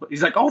shows up.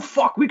 He's like, oh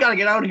fuck, we gotta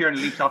get out of here, and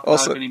he leaps off the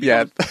balcony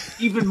and becomes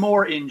even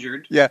more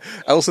injured. Yeah,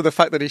 also the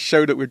fact that he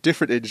showed up with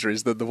different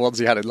injuries than the ones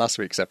he had in last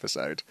week's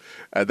episode,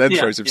 and then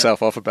throws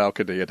himself off a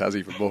balcony and has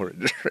even more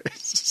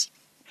injuries.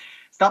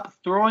 Stop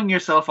throwing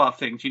yourself off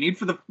things. You need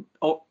for the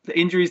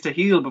injuries to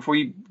heal before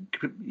you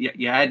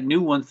add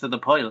new ones to the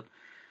pile.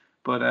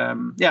 But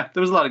there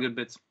was a lot of good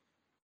bits.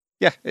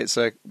 Yeah, it's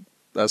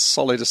as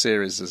solid a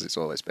series as it's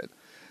always been.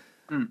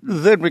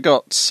 Mm-hmm. Then we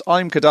got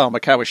I'm Kadama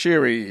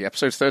Kawashiri,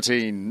 episode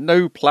 13,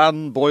 No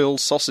Plan Boiled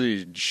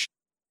Sausage.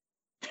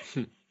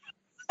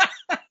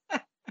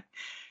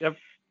 Yep.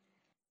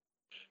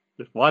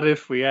 What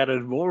if we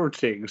added more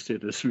things to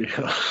this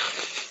meal?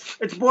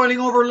 It's boiling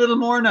over a little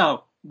more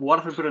now. What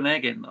if we put an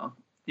egg in, though?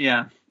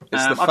 Yeah.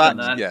 It's the fact,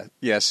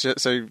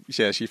 so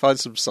she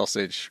finds some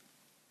sausage.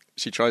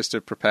 She tries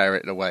to prepare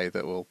it in a way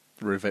that will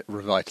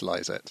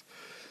revitalise it.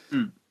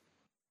 Mm.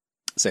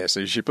 So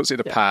she puts it in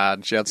a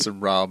pan, she adds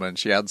some ramen,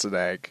 she adds an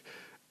egg,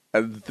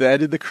 and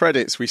then in the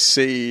credits we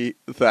see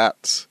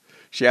that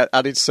she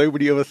added so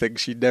many other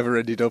things she never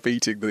ended up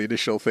eating the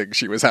initial thing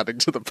she was adding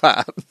to the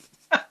pan.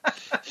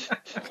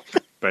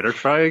 Better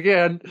try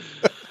again.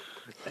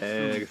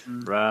 Eggs,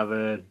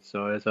 ramen,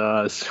 soy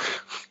sauce,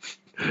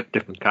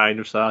 different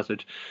kind of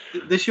sausage.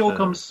 The show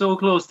comes so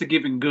close to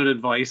giving good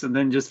advice and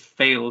then just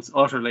fails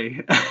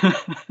utterly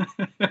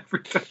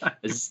every time.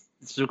 It's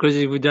because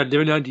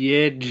they're on the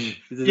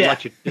edge.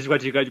 This is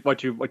what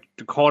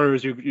the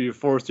corners you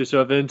forced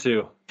yourself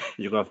into.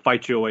 You're gonna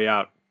fight your way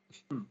out.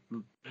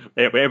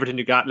 Everything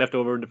you got left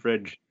over in the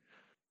fridge.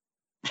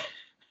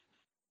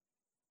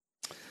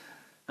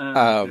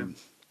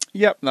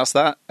 Yep, that's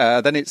that.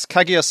 Then it's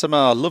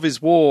Kaguya-sama, Love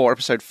is War,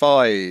 episode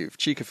 5.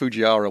 Chika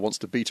Fujiwara wants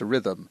to beat a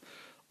rhythm.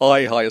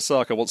 Ai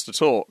Hayasaka wants to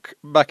talk.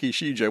 Maki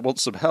Shijo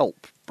wants some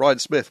help. Brian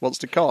Smith wants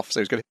to cough, so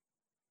he's going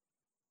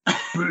to...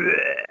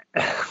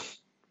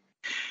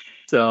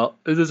 So,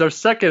 this is our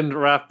second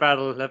rap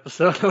battle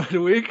episode of the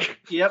week.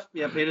 Yep.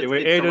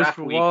 It's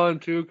for 1,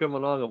 2 come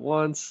along at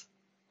once.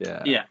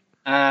 Yeah.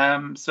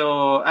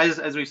 So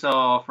as we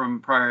saw from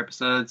prior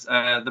episodes,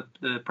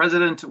 the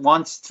president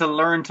wants to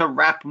learn to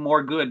rap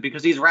more good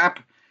because his rap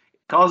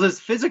causes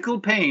physical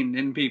pain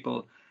in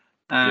people,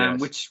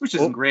 which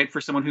isn't great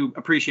for someone who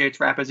appreciates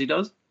rap as he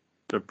does.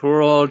 The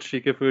poor old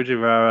Chika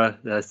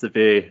Fujiwara has to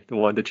be the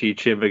one to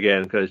teach him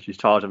again because she's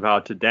taught him how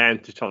to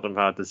dance, she's taught him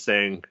how to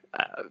sing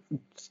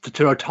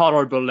to a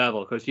tolerable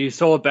level because he's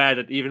so bad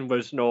that even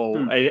with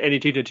any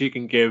teaching she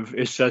can give,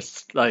 it's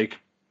just like...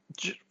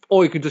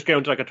 you can just get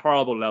down to like a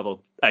tolerable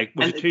level. Like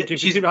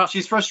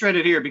she's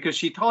frustrated here because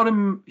she taught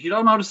him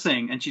how to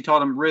sing and she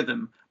taught him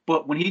rhythm.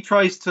 But when he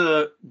tries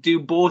to do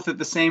both at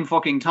the same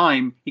fucking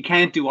time, he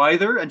can't do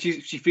either, and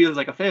she feels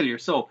like a failure.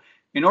 So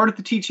in order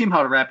to teach him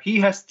how to rap, he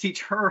has to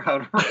teach her how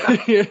to rap.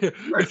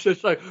 It's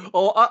just like,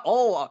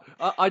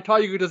 I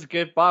thought you could just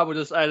get by with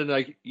just adding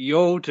like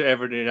yo to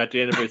everything at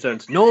the end of a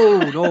sentence.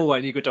 No,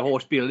 and you get the whole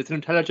spiel. It's an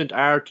intelligent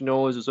art,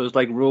 so there's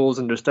like rules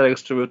and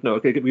aesthetics to it.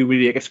 No, we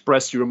really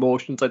express your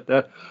emotions like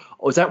that.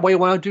 Oh, is that why you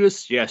want to do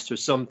this? Yes,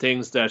 there's some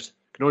things that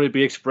can only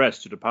be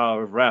expressed through the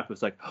power of rap.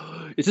 It's like,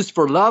 is this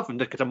for love? And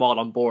they get them all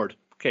on board.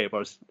 Okay,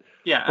 but...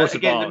 Yeah,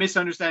 again, the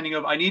misunderstanding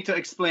of I need to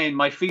explain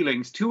my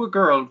feelings to a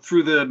girl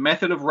through the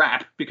method of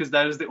rap because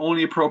that is the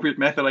only appropriate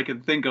method I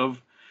can think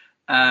of.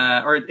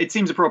 or it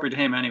seems appropriate to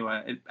him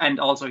anyway. And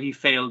also, he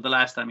failed the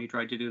last time he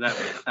tried to do that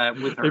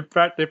with her.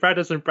 They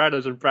practice.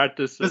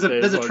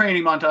 There's a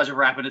training montage of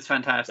rap, and it's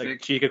fantastic.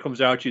 Like Chica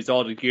comes out, she's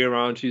all the gear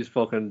on, she's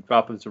fucking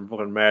dropping some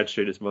fucking mad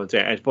shit this month.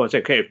 And it's like,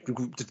 okay,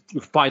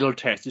 final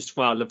test, just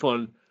final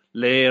fun,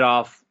 lay it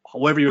off.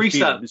 However you're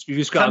feeling, you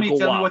just gotta go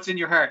tell off. me what's in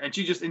your heart, and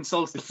she just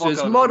insults the fuck out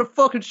of him.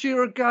 Motherfucking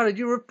Shira God,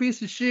 you're a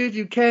piece of shit.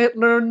 You can't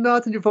learn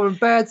nothing. You're fucking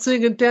bad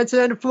singing,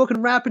 dancing, and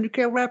fucking rapping. You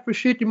can't rap for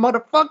shit, you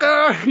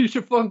motherfucker. You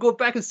should fucking go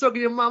back and suck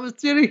in your mama's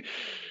titty.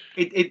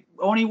 It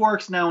only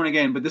works now and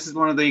again, but this is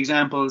one of the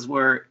examples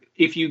where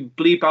if you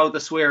bleep out the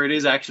swear, it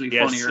is actually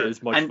funnier.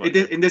 It's much and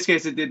funnier. in this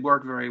case, it did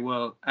work very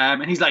well.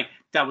 And he's like,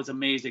 "That was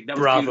amazing. That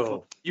was Bravo.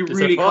 beautiful. You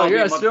really called me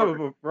a motherfucker.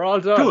 Sure, we're all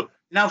done. Cool.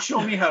 Now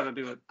show me how to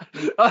do it."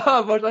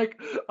 But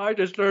like, I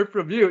just learned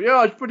from you.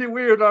 Yeah, it's pretty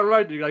weird, all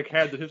right. And he like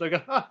hands it. He's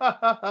like,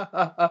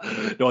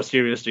 no,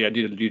 seriously, I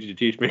needed you to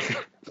teach me.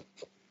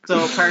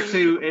 So part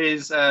 2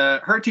 is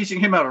her teaching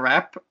him how to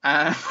rap.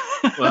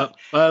 well,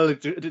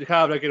 to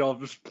kind of like, you know,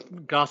 just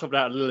gossip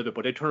that a little bit,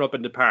 but they turn up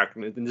in the park,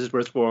 and this is where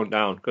it's going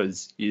down,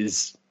 because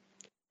he's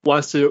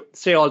wants to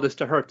say all this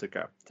to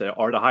Hertika,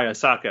 or the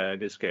Hayasaka in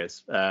this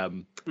case,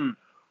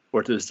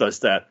 where it says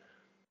that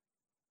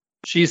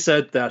she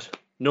said that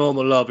no one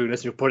will love you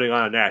unless you're putting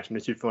on an act,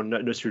 unless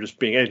you're just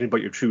being anything but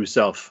your true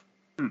self.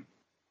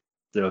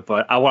 So,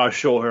 but I want to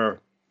show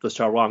her just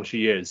how wrong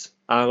she is.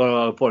 I'm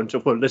going to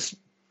put this.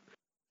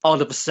 All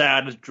the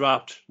facade is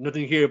dropped.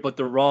 Nothing here but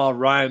the raw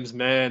rhymes,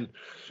 man.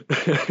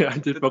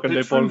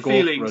 The true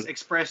feelings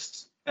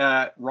expressed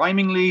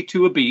rhymingly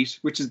to a beat,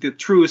 which is the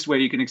truest way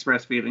you can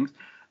express feelings.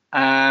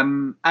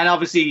 And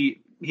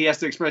obviously, he has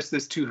to express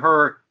this to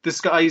her,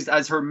 disguised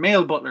as her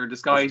male butler,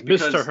 disguised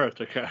because Mr.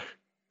 Hertika.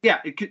 Yeah,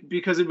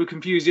 because it would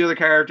confuse the other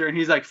character, and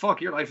he's like,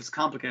 "Fuck, your life is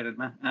complicated,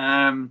 man."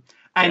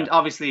 And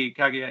obviously,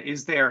 Kaguya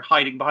is there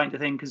hiding behind the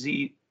thing because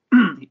she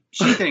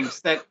thinks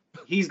that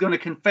he's going to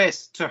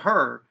confess to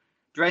her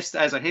dressed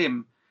as a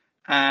him,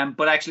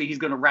 but actually he's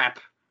going to rap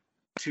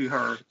to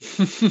her.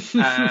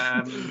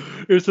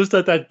 It was just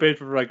that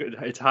bit where like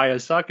it's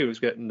Hayasaki who's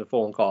getting the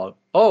phone call.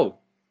 Oh,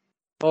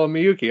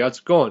 Miyuki, how's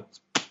it going?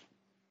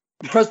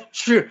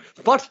 Sure,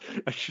 what?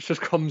 And she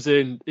just comes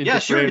in. Yeah,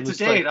 sure, it's a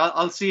date. Like,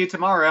 I'll see you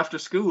tomorrow after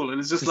school, and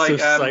it's just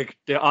like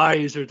the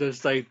eyes are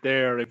just like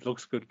there. It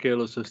looks good,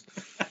 kill. It's just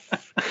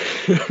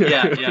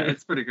yeah,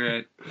 it's pretty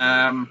great.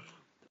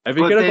 Have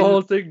you get the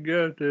whole thing?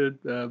 Dude,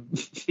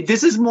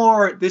 This is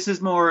more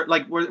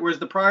like whereas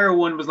the prior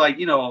one was like,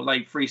 you know,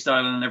 like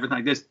freestyling and everything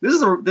like this. This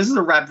is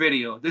a rap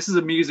video. This is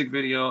a music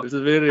video. It's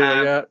a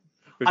video, yeah.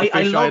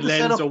 I love the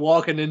lens setup. Are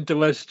walking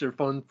into it. They're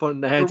fun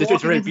in the hands.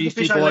 It's very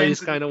Beastie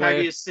Boys kind of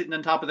way. Is sitting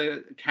on top of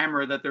the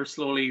camera that they're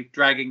slowly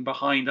dragging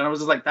behind, and I was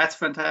just like, "That's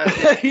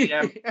fantastic."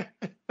 Yeah.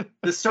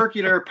 The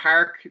circular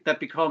park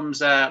that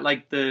becomes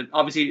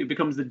obviously it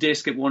becomes the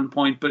disc at one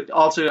point, but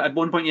also at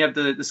one point you have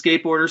the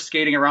skateboarders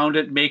skating around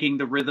it, making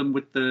the rhythm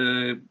with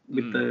the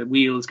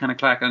wheels kind of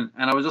clacking,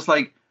 and I was just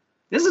like,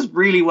 "This is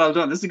really well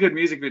done. This is a good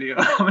music video."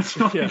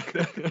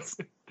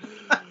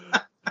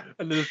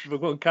 And then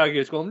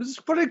Kaguya's going, "This is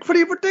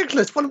pretty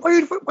ridiculous. What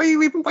you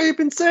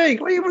been saying?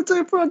 What you been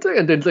saying?"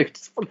 And then like,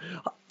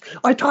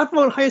 I thought,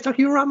 well, Hayasaki,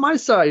 you were on my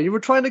side. You were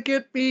trying to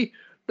get me,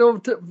 so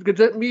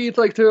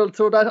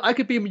that I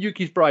could be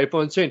Miyuki's bride.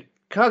 And saying,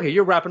 Kaguya,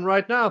 you're rapping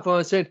right now.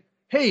 And saying,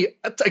 hey,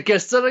 I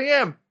guess that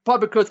I am.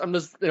 Probably because I'm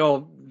just,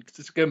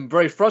 just getting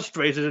very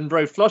frustrated and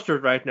very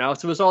flustered right now.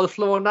 So it's all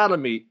flowing out of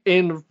me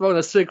in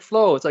a sick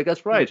flow. It's like,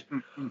 that's right.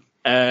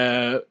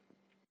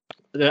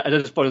 And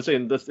this point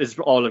saying this is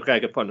all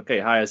okay, good fun. Okay,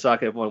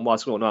 Hayasaki, everyone,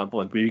 what's going on?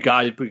 But we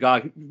gotta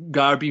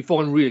be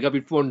fun, really. Gotta be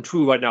fun,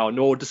 true right now.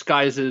 No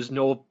disguises,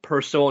 no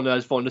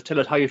personas. Fun. Just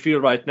tell us how you feel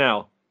right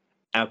now.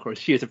 And of course,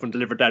 she has to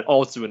deliver that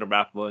also in a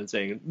rap and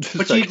saying.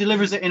 But she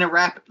delivers it in a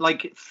rap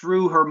like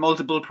through her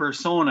multiple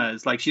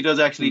personas. Like she does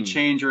actually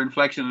change her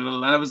inflection a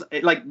little. And it was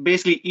like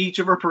basically each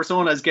of her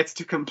personas gets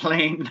to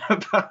complain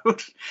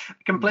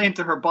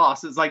to her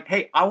boss. It's like,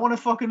 hey, I want to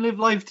fucking live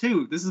life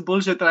too. This is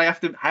bullshit that I have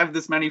to have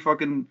this many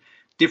fucking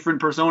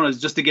different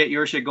personas just to get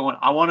your shit going.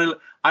 I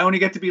only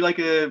get to be like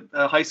a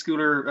high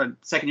schooler, a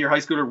second year high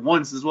schooler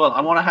once as well.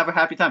 I want to have a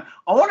happy time.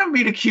 I want to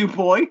meet a cute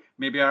boy.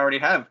 Maybe I already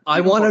have.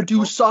 I want to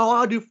do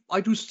I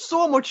do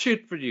so much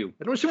shit for you.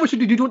 I don't see what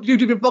you don't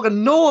even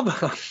fucking know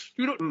about.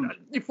 You're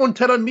fun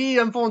telling me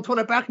I'm fun throwing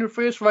it back in your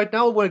face right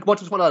now when I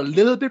just want a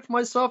little bit for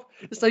myself.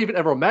 It's not even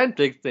a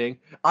romantic thing.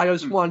 I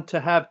just want to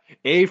have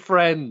a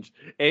friend,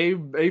 a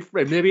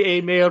friend, maybe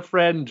a male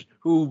friend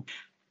who.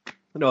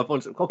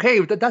 Okay,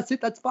 that's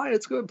it. That's fine.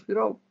 It's good.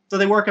 So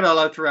they work it all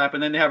out to rap,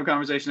 and then they have a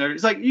conversation.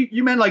 It's like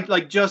you meant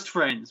like just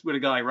friends with a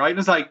guy, right? And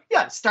it's like,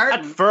 yeah, start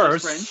at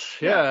first, friends.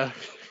 Yeah.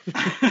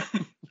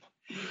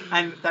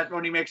 And that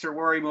only makes her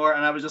worry more.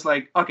 And I was just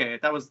like, okay,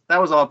 that was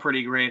all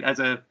pretty great as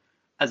a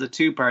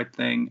 2-part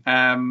thing.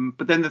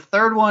 But then the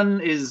third one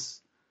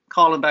is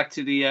calling back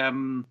to the.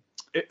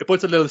 It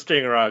puts a little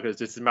stinger on because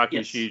this is Maki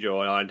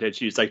Shijo, and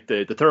she's like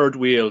the third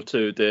wheel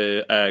to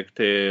the.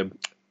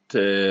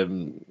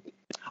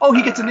 Oh,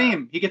 he gets a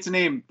name. He gets a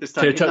name this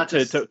time. To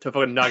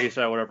fucking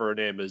Nagisa, whatever her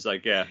name is,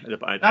 like, yeah.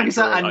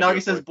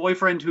 Nagisa's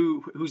boyfriend,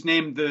 whose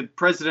name the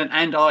president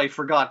and I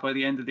forgot by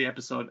the end of the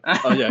episode.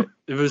 Oh yeah,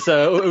 it was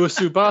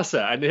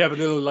Tsubasa, and they have a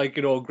little, like,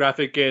 you know,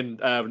 graphic in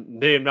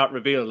name not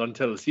revealed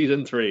until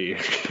season 3.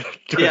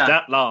 Yeah.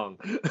 That long.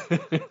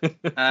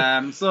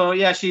 So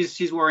yeah,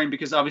 she's worrying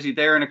because obviously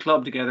they're in a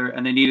club together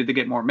and they needed to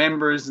get more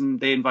members, and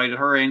they invited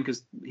her in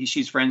because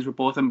she's friends with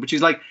both of them. But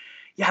she's like,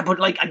 yeah, but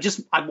like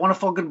I want to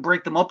fucking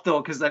break them up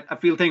though, because I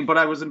feel thing. But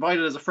I was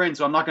invited as a friend,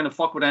 so I'm not going to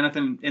fuck with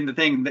anything in the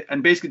thing.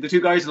 And basically, the two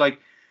guys are like,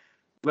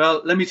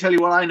 well, let me tell you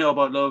what I know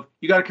about love.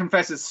 You got to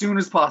confess as soon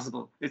as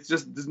possible. It's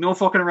just there's no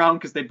fucking around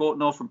because they both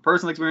know from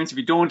personal experience. If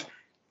you don't,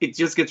 it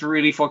just gets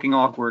really fucking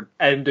awkward.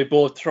 And they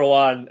both throw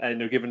on,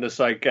 and they're giving us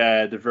like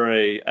the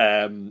very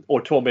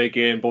Otome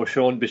game, both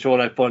showing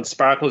like fun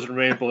sparkles and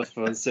rainbows,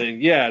 fun,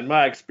 saying, "Yeah, in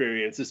my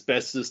experience, it's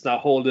best to just not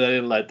hold it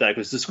in like that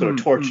because it's going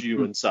to torture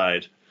you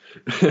inside."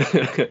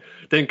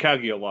 Then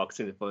Kaguya walks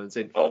in and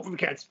saying, "Oh, we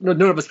can't.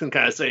 None of us can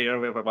kind of say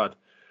about."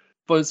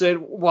 But saying,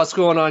 "What's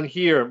going on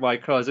here, my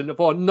cousin?"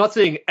 "Oh,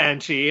 nothing,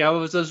 Auntie. I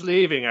was just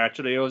leaving.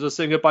 Actually, I was just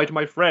saying goodbye to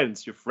my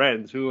friends." "Your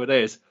friends? Who are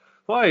they?"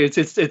 "Why? It's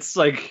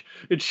like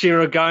it's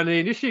Shirogane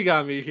and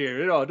Ishigami here.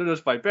 You know, they're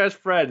just my best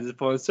friends."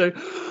 Upon saying,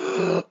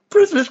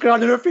 "Princess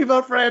Crown and her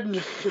female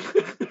friend."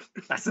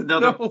 That's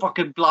another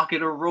fucking block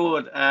in a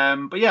road.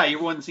 But yeah,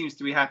 your one seems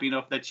to be happy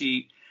enough that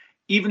she,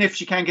 even if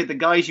she can't get the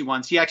guy she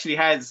wants, she actually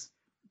has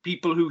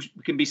people who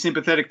can be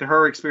sympathetic to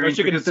her experience.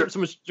 You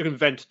can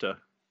vent to.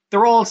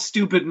 They're all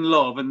stupid in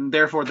love, and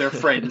therefore they're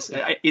friends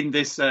in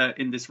this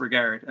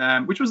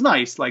regard, which was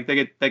nice. Like they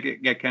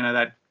get kind of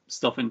that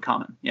stuff in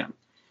common. Yeah.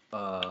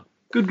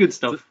 Good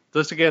stuff.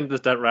 Just again,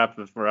 just that rap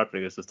for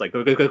rapping is just like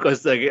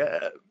because like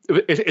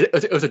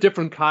it was a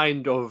different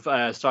kind of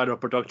style of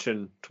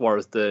production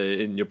towards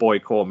in your boy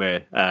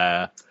Kome.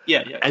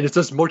 Yeah, and it's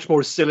just much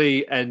more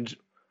silly and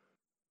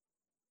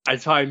at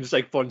times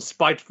like fun,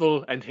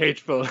 spiteful and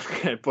hateful,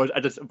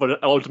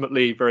 but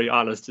ultimately very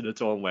honest in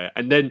its own way.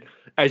 And then,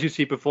 as you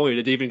see before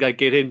you, they even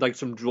get in like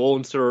some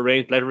drones to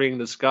arrange lettering in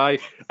the sky.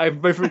 I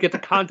forget the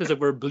context of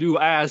where blue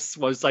ass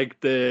was like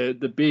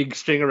the big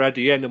stinger at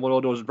the end in one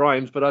of those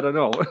rhymes, but I don't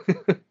know.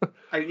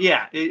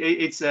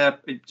 It's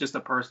just a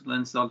personal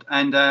insult.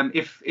 And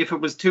if it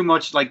was too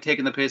much like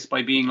taking the piss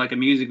by being like a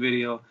music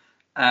video,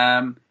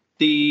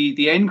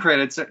 the end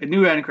credits,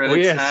 new end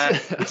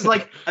credits, which is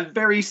like a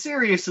very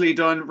seriously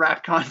done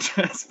rap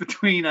contest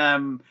between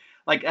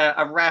like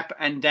a rap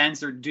and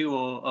dancer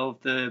duo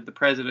of the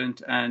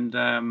president and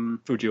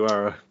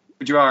Fujiwara,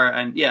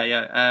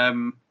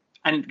 and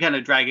and kind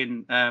of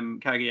dragging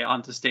Kaguya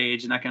onto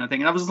stage and that kind of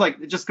thing. And I was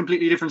like, just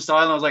completely different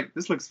style. And I was like,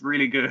 this looks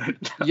really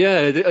good.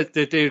 Yeah,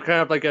 they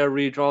kind of like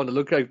redrawn. They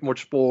look like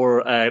much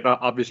more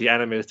obviously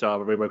anime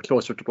style, but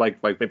closer to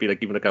like maybe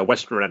like even like a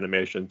Western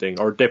animation thing,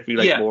 or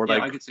definitely like more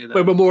like, I could see that.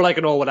 But more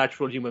like what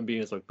actual human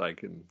beings look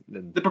like. And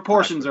the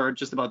proportions are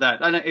just about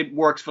that, and it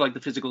works for like the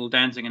physical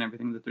dancing and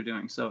everything that they're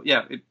doing. So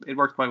yeah, it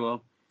worked quite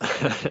well.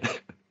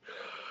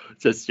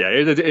 Just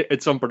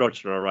it's some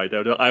production, all right.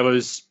 I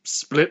was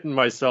splitting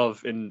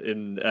myself in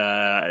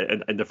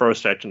the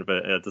first section of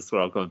it. That's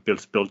what I'll call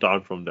built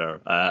on from there.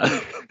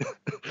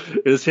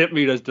 It just hit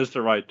me at just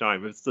the right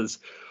time. It's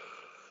just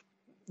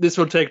this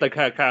will take like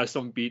kind of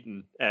some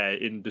beating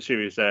in the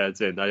series that it's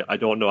in. I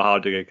don't know how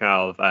to get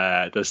kind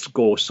of just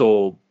go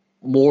so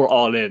more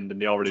all in than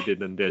they already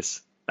did in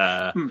this.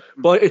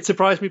 But it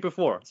surprised me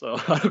before, so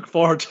I look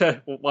forward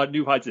to what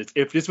new heights is.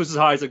 If this was as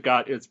high as it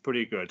got, it's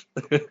pretty good.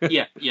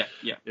 Yeah.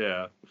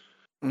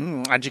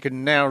 And you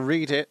can now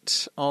read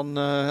it on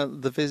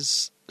the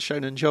Viz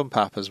Shonen Jump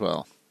app as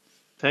well.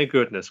 Thank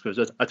goodness,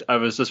 because I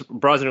was just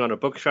browsing on a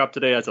bookshop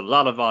today. There's a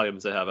lot of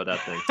volumes they have of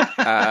that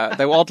thing.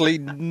 They were oddly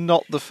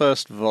not the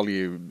first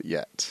volume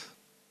yet.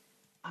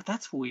 Oh,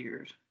 that's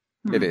weird.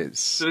 It is.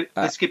 So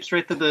they skip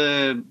straight to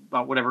the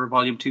whatever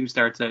volume 2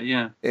 starts at.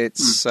 Yeah,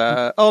 it's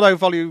it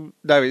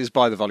is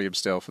by the volume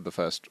still for the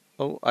first.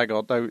 Oh, hang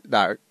on,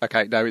 no,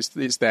 okay, no,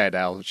 it's there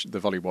now. The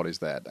volume 1 is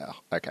there now.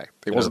 Okay,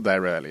 it wasn't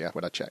there earlier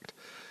when I checked.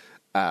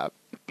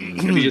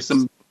 Maybe just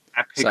some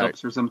app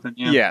hiccups or something.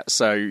 Yeah,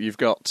 so you've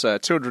got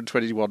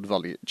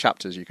 221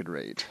 chapters you can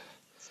read.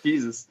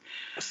 Jesus.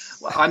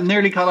 Well, I'm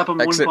nearly caught up on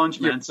One Punch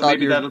Man, so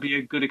maybe that'll be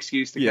a good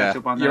excuse to catch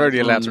up on that. You're only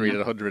allowed to read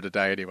 100 a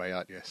day anyway,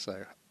 aren't you?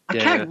 So I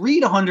can't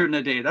read 100 in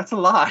a day. That's a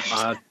lot.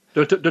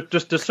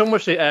 There's so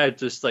much they add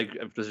just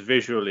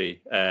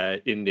visually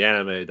in the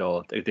anime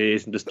though. They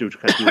isn't just do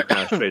kind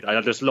of straight.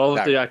 I just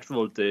love the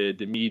actual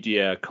the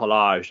media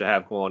collage they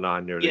have going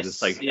on there.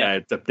 Yes,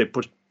 just they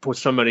put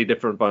so many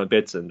different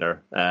bits in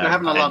there. They're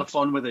having a lot of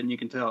fun with it, and you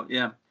can tell.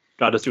 Yeah.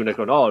 Not just doing it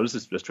going, oh, this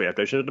is just straight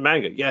adaptation of the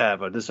manga. Yeah,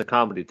 but this is a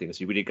comedy thing.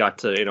 So you really got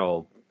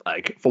to,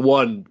 like, for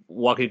one,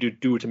 what can you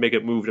do to make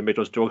it move to make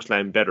those jokes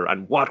land better?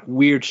 And what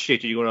weird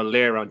shit are you going to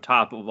layer on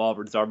top of all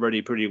of this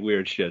already pretty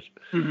weird shit?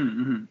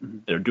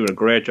 They're doing a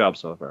great job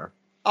so far.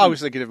 I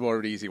was thinking of more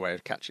of an easy way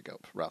of catching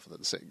up rather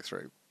than sitting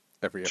through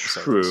every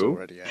episode that's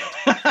already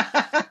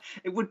out.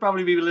 It would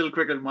probably be a little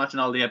quicker than watching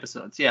all the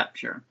episodes. Yeah,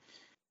 sure.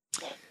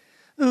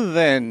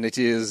 Then it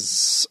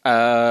is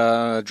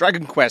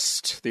Dragon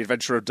Quest, The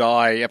Adventure of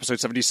Dai, Episode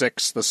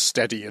 76, The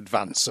Steady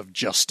Advance of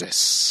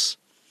Justice.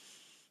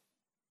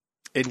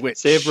 In which...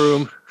 Save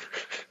room.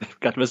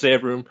 Got to a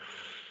save room.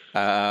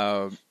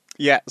 But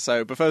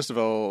first of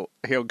all,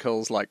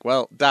 Hyuncle's like,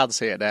 well, Dad's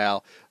here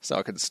now, so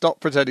I can stop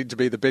pretending to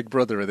be the big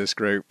brother of this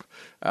group,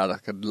 and I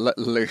can let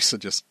loose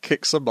and just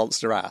kick some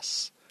monster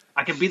ass.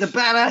 I can be the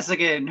badass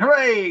again!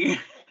 Hooray!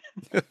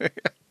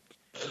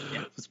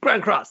 It's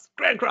Grand Cross!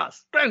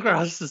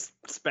 Just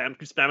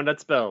spamming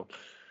that spell.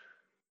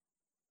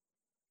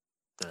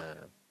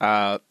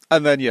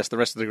 And then, yes, the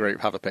rest of the group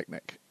have a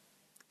picnic,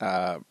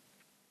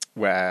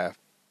 where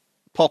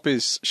Pop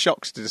is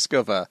shocked to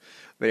discover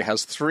that he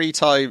has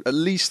at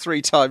least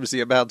three times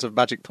the amount of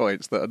magic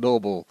points that a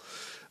normal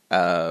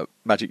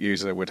magic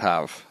user would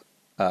have.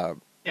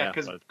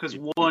 Because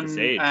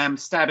one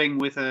stabbing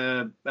with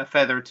a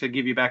feather to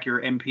give you back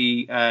your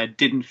MP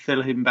didn't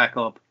fill him back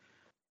up.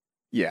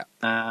 Yeah.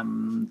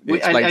 And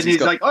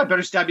he's like, I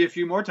better stab you a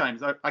few more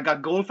times. I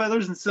got gold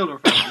feathers and silver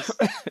feathers.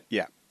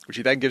 Yeah, which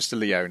he then gives to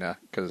Leona,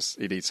 because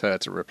he needs her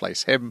to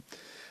replace him.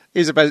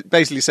 He's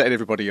basically setting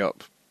everybody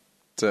up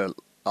to...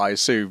 I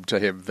assume to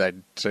him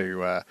then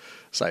to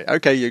say,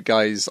 okay, you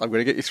guys, I'm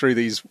going to get you through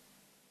these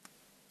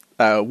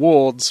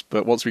wards,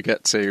 but once we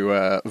get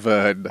to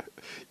Vern,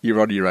 you're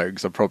on your own,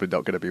 because I'm probably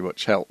not going to be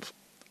much help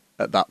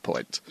at that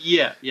point.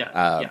 Yeah.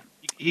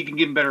 He can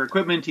give him better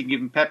equipment, he can give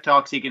him pep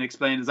talks, he can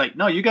explain, it's like,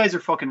 no, you guys are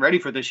fucking ready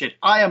for this shit.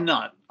 I am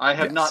not. I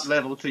have not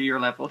leveled to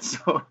your level,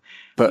 so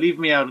leave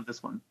me out of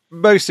this one.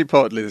 Most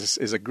importantly, this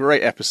is a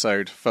great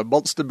episode for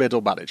monster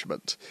middle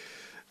management.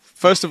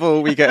 First of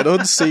all, we get an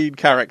unseen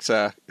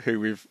character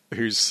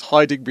who's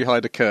hiding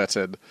behind a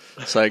curtain,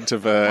 saying to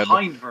Vern...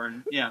 Behind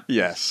Vern, yeah.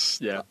 Yes.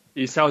 Yeah.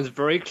 He sounds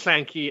very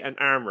clanky and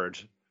armoured.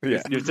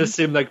 Yeah. It just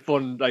seemed like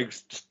fun, like,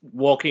 just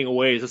walking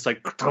away, just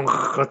like...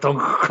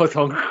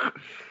 ka-tunk.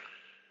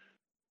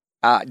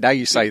 Now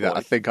you say that,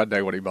 I think I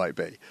know what he might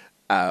be.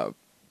 I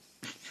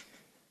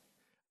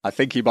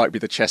think he might be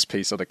the chess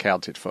piece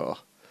unaccounted for.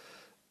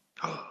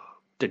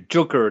 The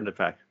Joker in the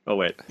pack. Oh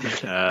wait,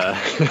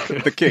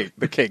 the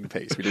king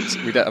piece.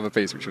 We don't have a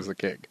piece which was the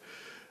king.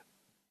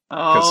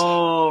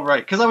 Oh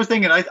right, because I was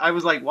thinking, I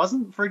was like,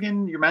 wasn't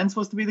friggin' your man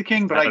supposed to be the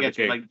king? But I get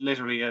you, like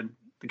literally,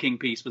 the king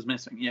piece was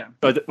missing. Yeah.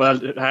 But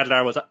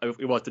Hadlar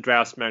was the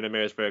draftsman and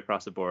Mayor's way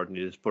across the board, and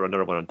you just put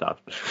another one on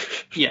top.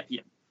 Yeah.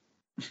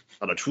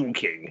 Not a true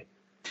king.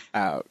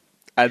 And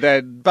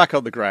then back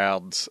on the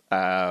ground,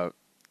 our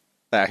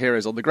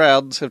heroes on the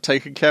ground have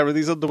taken care of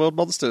these underworld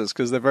monsters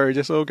because they're very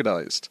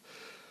disorganized.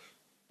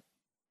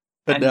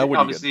 And now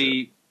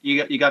obviously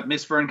you got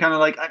Miss Fern kind of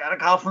like, I got a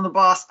call from the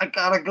boss, I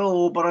gotta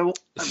go, but I'm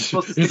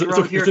supposed to stick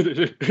around here.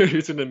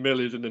 He's in the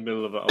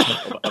middle of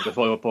the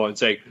final point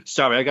saying,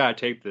 sorry, I gotta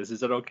take this.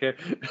 Is that okay?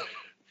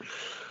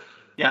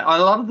 Yeah, a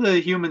lot of the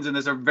humans in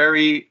this are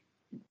very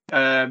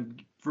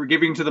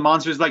forgiving to the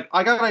monsters. Like,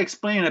 I gotta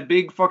explain a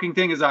big fucking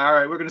thing. Is like, all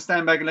right, we're gonna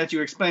stand back and let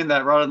you explain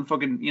that rather than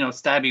fucking,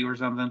 stab you or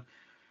something.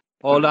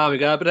 Hold on, we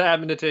got a bit of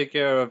admin to take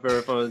care of.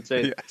 Everyone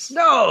saying, yes.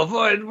 No,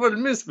 what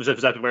Miss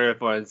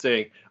Everyone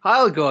saying,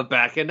 I'll go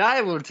back and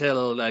I will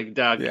tell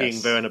Dark King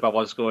Vern about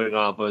what's going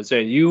on. But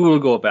saying, you will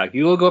go back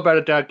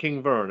to Dark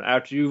King Vern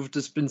after you've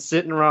just been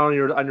sitting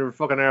around on your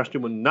fucking arse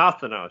doing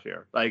nothing out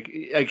here.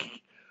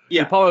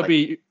 You'll probably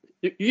be.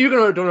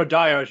 You're gonna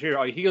die out here,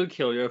 or he'll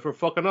kill you for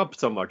fucking up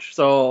so much.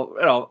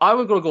 So,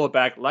 I'm gonna go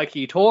back like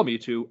he told me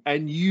to,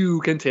 and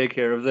you can take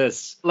care of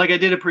this. Like, I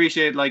did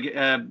appreciate,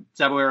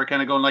 Zabuera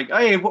kind of going like,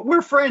 hey,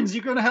 we're friends,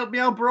 you're gonna help me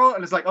out, bro?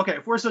 And it's like, okay,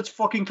 if we're such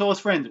fucking close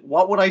friends,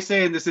 what would I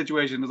say in this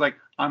situation? It's like,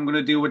 I'm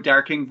gonna do what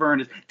Dark King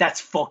Vern is. That's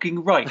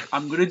fucking right.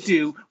 I'm gonna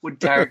do what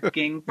Dark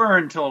King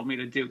Vern told me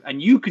to do.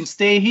 And you can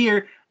stay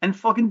here and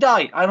fucking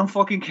die. I don't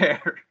fucking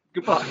care.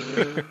 Goodbye.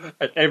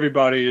 And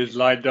everybody is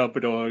lined up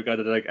and all got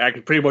to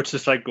act pretty much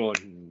just like going,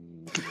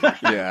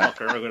 yeah,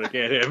 fucker, we're gonna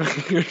get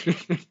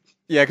him.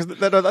 Yeah, because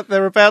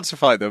they're about to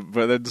fight them,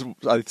 but then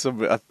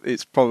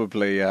it's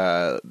probably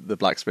the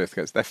blacksmith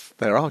goes,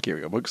 they're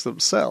arguing amongst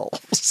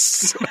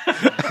themselves.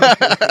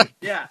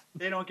 Yeah,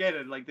 they don't get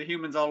it. Like, the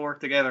humans all work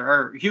together,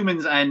 or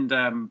humans and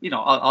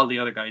all the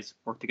other guys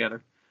work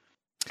together.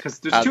 Because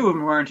there's two of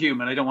them who aren't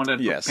human. I don't want to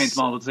paint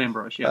them all with the same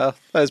brush. Yeah,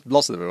 there's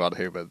lots of them who aren't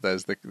human.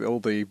 There's all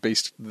the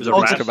beast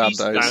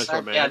commandos.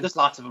 Yeah, there's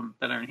lots of them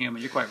that aren't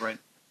human. You're quite right.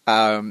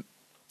 And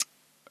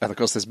of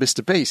course, there's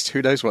Mr. Beast.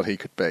 Who knows what he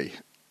could be?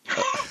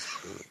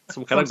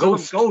 Some kind of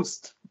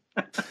ghost.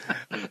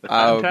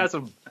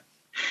 Phantasm.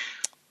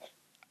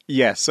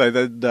 Yeah, so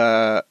then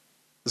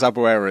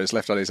Zabuera is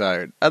left on his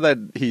own, and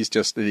then he's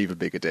just an even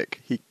bigger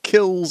dick. He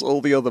kills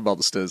all the other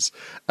monsters,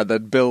 and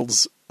then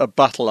builds a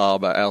battle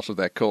armor out of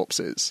their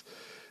corpses.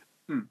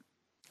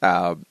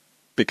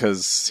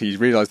 Because he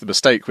realised the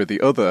mistake with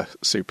the other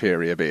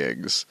superior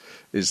beings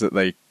is that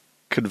they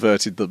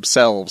converted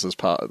themselves as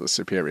part of the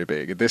superior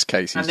being. In this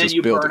case, he's just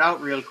building... burn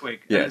out real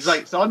quick. Yes. And it's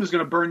like, so I'm just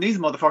going to burn these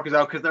motherfuckers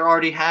out because they're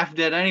already half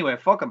dead anyway.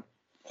 Fuck them.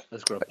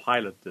 Let's go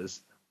pilot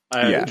this.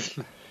 Yeah.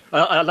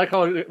 I like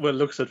how it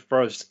looks at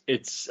first.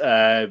 It's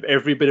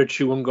every bit of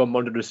chewing gum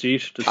under the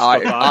seat to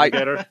stuck on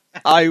together.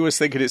 I was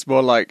thinking it's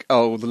more like,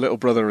 the little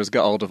brother has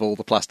got hold of all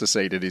the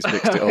plasticine and he's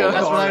mixed it all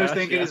That's up. what I was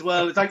thinking as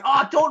well. It's like,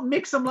 don't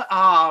mix them.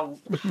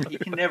 You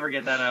can never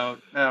get that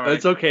out. All right.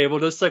 It's okay. We'll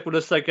just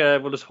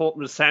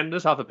sand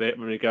this off a bit.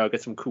 When we go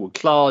get some cool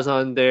claws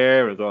on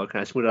there. We'll go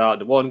kind of smooth it out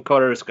into one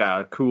color. It's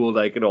got a cool,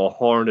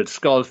 horned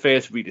skull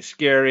face, really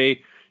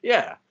scary.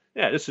 Yeah,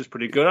 this is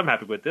pretty good. I'm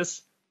happy with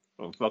this.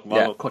 Oh, fuck, Mom,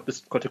 I'll cut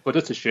this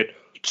to shit.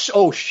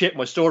 Oh, shit,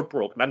 my sword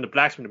broke. Man, the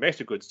blacksmith makes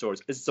the good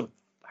swords. This is some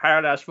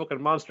hard-ass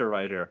fucking monster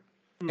right here.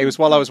 It was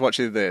while I was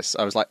watching this,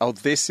 I was like,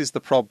 this is the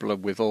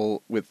problem I'd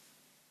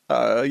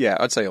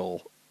say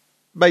all.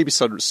 Maybe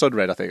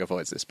Sunred, I think,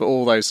 avoids this, but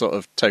all those sort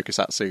of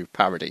tokusatsu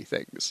parody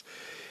things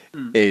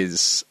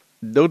is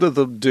none of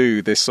them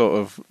do this sort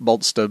of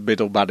monster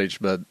middle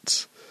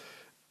management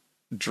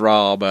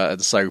drama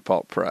and soap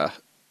opera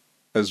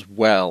as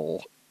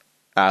well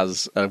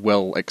as a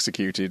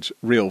well-executed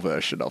real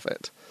version of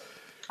it.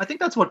 I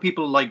think that's what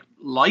people like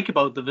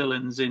about the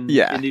villains in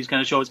these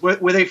kind of shows, where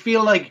they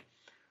feel like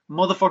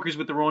motherfuckers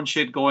with their own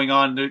shit going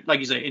on. They're, like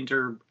you say,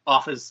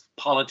 inter-office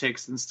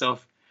politics and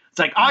stuff. It's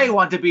like, I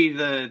want to be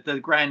the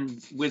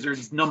Grand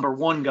Wizard's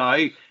 #1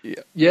 guy.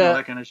 Yeah,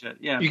 that kind of shit.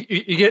 Yeah,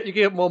 you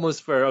get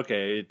moments where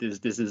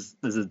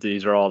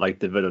these are all like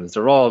the villains.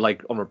 They're all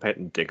like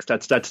unrepentant dicks.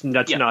 That's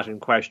not in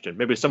question.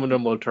 Maybe some of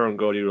them will turn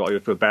good. You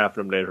feel bad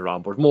for them later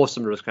on, but most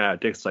of them are just kind of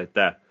dicks like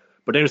that.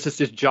 But then it's just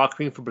this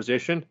jockeying for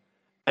position,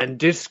 and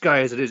this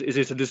guy is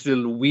this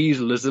little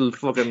weasel, this little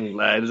fucking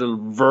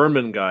little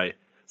vermin guy.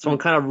 So I'm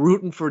kind of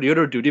rooting for the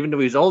other dude, even though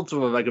he's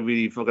also like a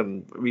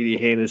really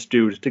heinous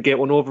dude, to get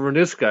one over on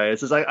this guy. It's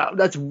just like,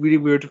 that's a really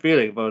weird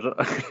feeling, but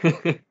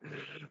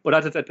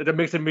that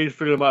makes me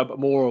feel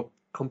more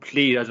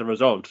complete as a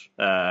result.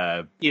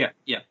 Because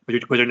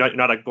you're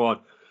not like going,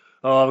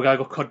 we gotta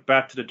go cut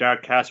back to the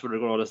dark castle where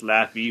they're going to just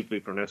laugh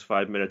evilly for the next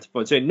 5 minutes.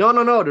 But saying,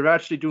 no, they're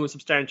actually doing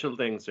substantial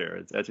things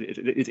here.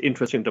 It's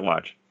interesting to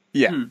watch.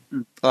 Yeah.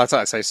 Well, that's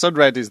what I say.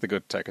 Sunred is the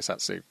good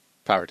tokusatsu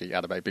parody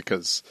anime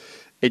because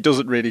it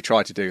doesn't really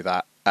try to do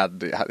that,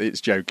 and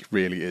its joke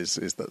really is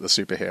that the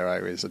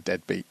superhero is a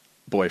deadbeat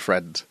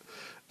boyfriend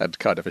and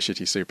kind of a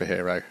shitty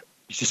superhero.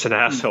 He's just an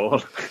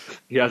asshole.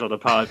 He has all the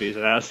power, he's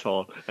an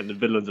asshole, and the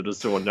villains are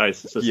just so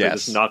nice. It's just they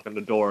just knock on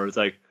the door. It's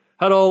like,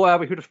 hello,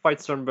 we're here to fight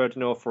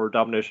Sunbird, for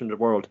domination of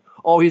the world.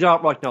 Oh, he's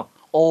out right now.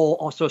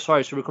 Oh, so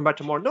sorry. Should we come back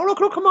tomorrow? No,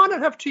 come on, I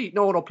have tea.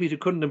 No, please, you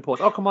couldn't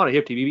impose. Oh, come on, I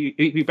have tea.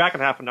 We'll be back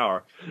in half an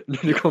hour. And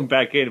then you come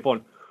back in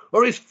and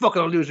what are these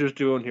fucking losers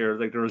doing here?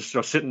 Like, they're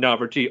just sitting down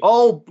for tea.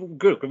 Oh,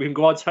 good. We can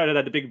go outside and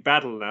have the big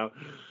battle now.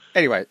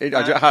 Anyway,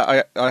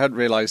 I hadn't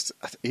realised,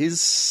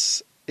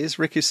 is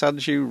Riku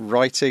Sanju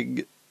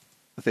writing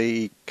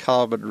the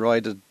Kamen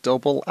Rider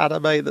double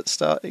anime that's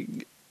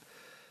starting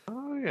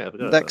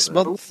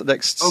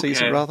next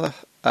season, rather?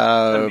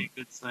 That'd be a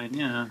good sign,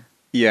 yeah.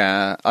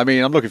 Yeah, I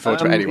mean, I'm looking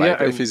forward to it anyway,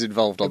 but if he's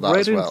involved on that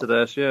as well. Into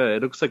that,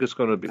 it looks like it's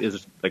going to be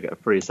like a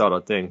pretty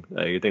solid thing.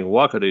 You think,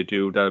 what could they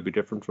do that would be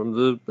different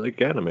from the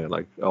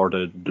anime, or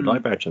the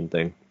live action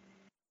thing?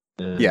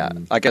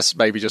 I guess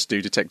maybe just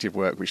do detective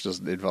work which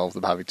doesn't involve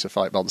them having to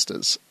fight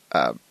monsters.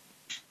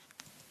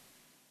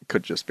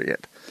 Could just be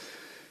it.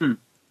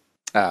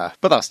 But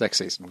that's next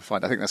season, we'll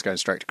find. I think that's going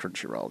straight to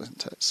Crunchyroll,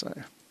 isn't it? So...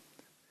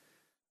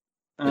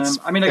 I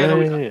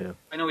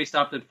know we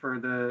stopped it for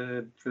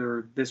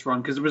this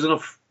run because there was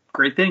enough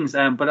great things.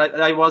 But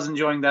I was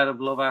enjoying that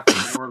of Love After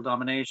World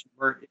Domination,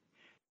 where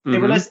they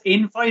were less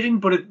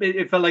infighting, but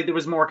it felt like there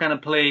was more kind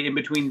of play in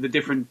between the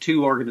different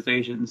two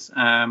organizations,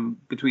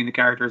 between the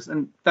characters,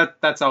 and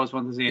that's always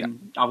fun to see.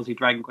 And obviously,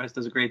 Dragon Quest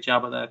does a great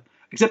job of that.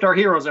 Except our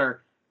heroes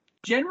are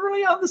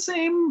generally on the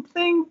same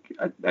thing.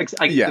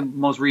 The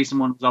most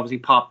recent one was obviously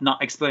Pop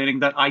not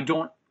explaining that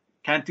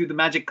can't do the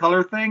magic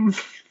color thing.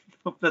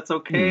 Hope that's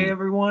okay,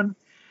 everyone.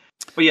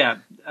 But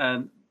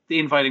the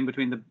infighting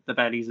between the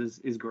baddies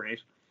is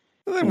great.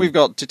 And then we've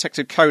got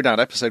Detective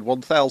Conan, episode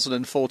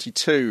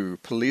 1042,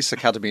 Police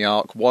Academy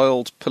arc,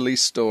 Wild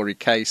Police Story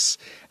Case,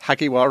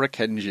 Hagiwara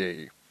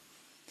Kenji,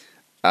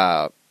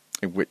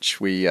 in which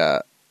we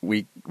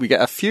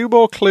get a few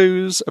more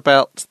clues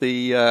about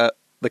the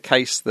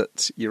case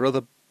that your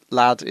other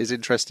lad is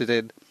interested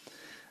in.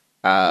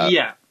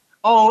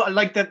 Oh,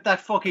 like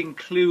that fucking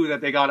clue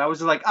that they got. I was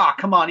just like,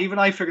 come on, even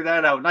I figured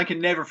that out. And I can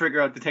never figure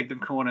out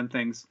Detective Conan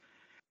things.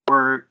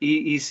 Where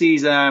he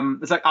sees,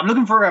 it's like, I'm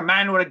looking for a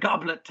man with a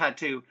goblet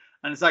tattoo.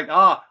 And it's like,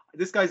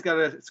 this guy's got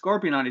a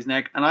scorpion on his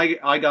neck. And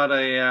I got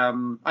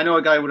I know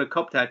a guy with a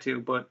cup tattoo,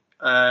 but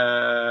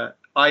I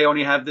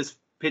only have this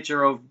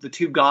picture of the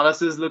two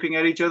goddesses looking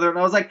at each other. And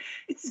I was like,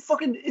 it's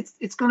going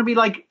to be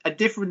like a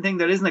different thing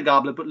that isn't a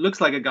goblet, but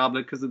looks like a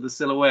goblet because of the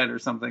silhouette or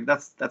something.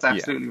 That's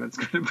absolutely what it's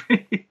going to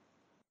be.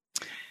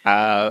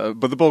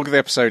 But the bulk of the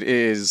episode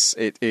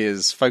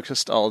is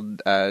focused on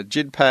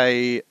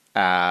Jinpei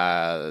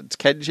and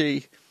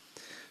Kenji.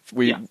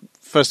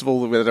 First of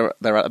all,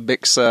 they're at a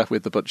mixer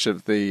with a bunch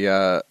of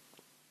the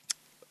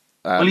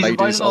he's ladies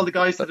invited all on the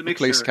guys to the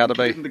mixer, police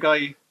academy. The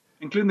guy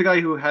including the guy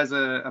who has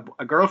a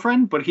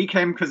girlfriend, but he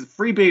came because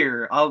free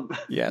beer.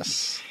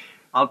 Yes.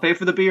 I'll pay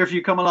for the beer if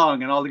you come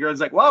along. And all the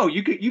girls like, wow,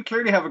 you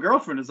clearly have a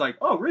girlfriend. It's like,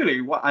 oh,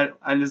 really? What?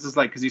 And it's just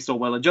like, because he's so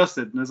well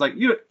adjusted. And it's like,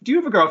 do you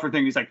have a girlfriend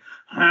thing? He's like,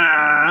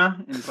 ah.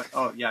 And it's like,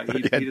 oh, yeah,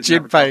 he doesn't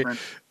have a girlfriend.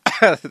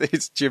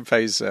 It's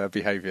Jinpei's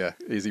behaviour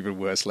is even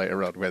worse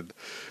later on when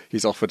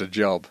he's offered a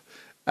job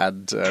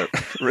and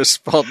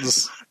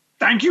responds,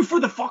 thank you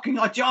for the fucking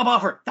job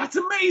offer. That's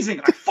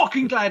amazing. I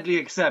fucking gladly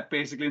accept,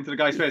 basically, into the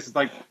guy's face. It's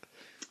like,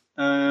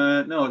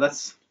 no,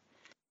 that's...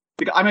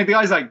 the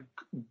guy's like,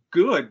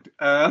 good.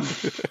 I'm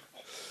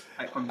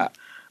glad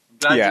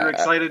you're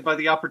excited by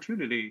the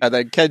opportunity. And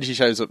then Kenji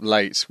shows up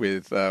late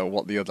with one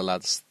of the other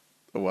lads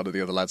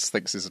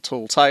thinks is a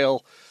tall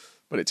tale,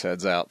 but it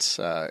turns out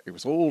it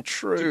was all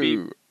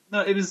true. No,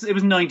 it was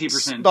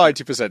 90%.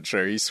 90%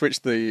 true. He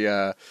switched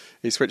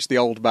the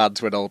old man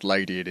to an old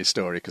lady in his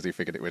story because he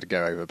figured it would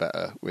go over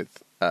better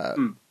with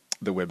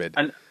the women.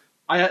 And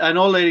an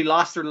old lady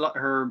lost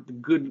her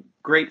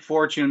great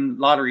fortune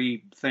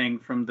lottery thing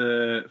from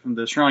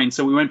the shrine.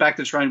 So we went back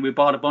to the shrine. We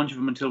bought a bunch of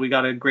them until we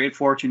got a great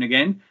fortune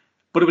again.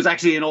 But it was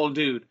actually an old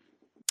dude.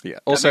 Yeah.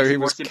 Also, he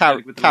was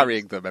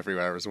carrying them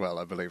everywhere as well,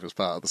 I believe, as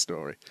part of the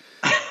story.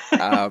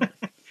 That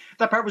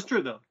part was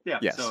true, though. Yeah.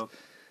 Yes.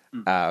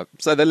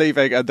 So they're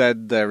leaving, and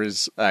then there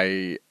is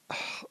a...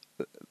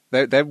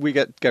 Then we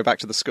go back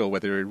to the school where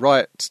they're in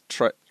riot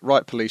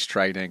police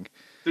training.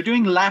 They're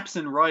doing laps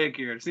in riot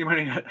gear to see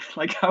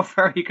like how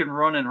far you can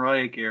run in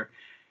riot gear,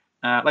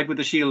 like with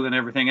the shield and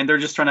everything. And they're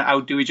just trying to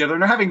outdo each other.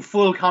 And they're having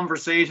full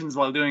conversations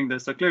while doing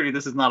this. So clearly,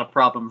 this is not a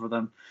problem for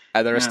them.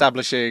 And they're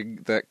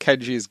establishing that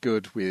Kenji is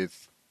good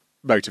with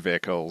motor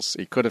vehicles.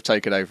 He could have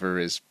taken over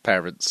his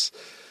parents'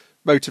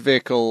 motor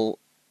vehicle.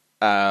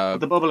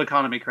 The bubble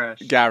economy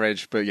crashed.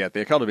 Garage, but yeah, the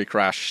economy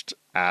crashed,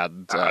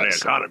 and the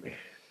economy.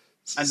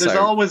 And there's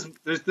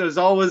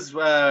always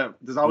going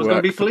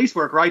to be police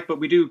work, right? But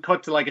we do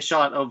cut to like a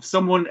shot of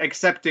someone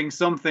accepting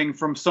something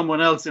from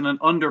someone else in an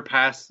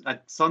underpass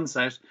at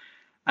sunset,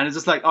 and it's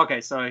just like,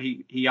 okay, so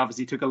he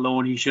obviously took a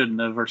loan he shouldn't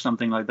have, or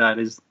something like that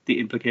is the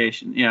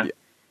implication. Yeah.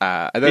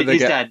 And then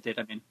his dad did.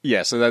 I mean,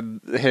 yeah. So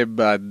then him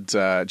and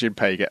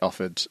Jinpei get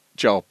offered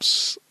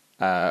jobs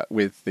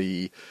with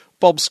the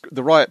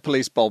riot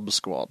police bomb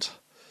squad.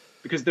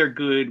 Because they're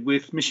good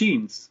with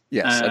machines.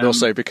 Yes, and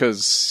also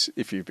because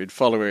if you've been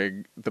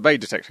following the main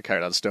Detective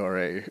Conan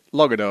story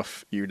long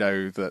enough, you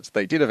know that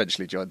they did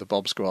eventually join the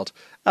bomb squad,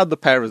 and the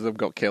pair of them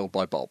got killed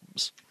by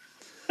bombs.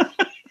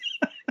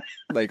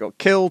 They got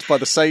killed by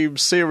the same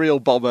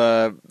serial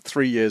bomber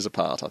 3 years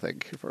apart, I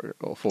think,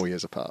 or 4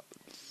 years apart.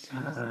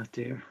 Oh,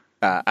 dear.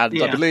 And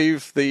I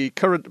believe the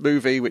current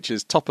movie, which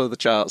is top of the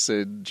charts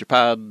in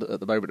Japan at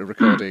the moment of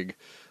recording,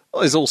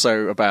 is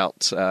also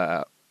about...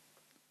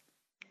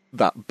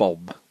 that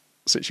bomb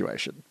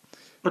situation.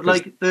 But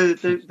like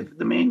the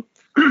main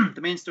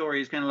the main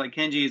story is kind of like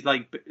Kenji is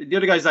like, the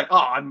other guy's like, oh,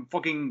 I'm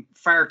fucking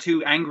far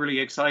too angrily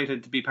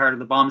excited to be part of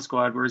the bomb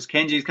squad, whereas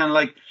Kenji's kind of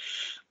like,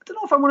 I don't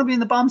know if I want to be in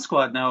the bomb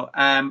squad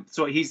now.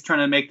 So he's trying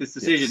to make this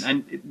decision,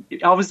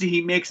 and obviously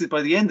he makes it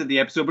by the end of the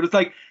episode. But it's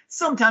like,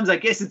 sometimes I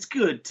guess it's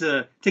good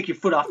to take your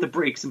foot off the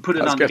brakes and put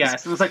it on the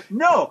gas. And it's like,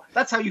 no,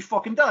 that's how you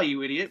fucking die,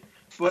 you idiot.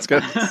 But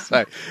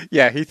so,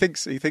 yeah, he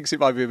thinks it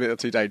might be a bit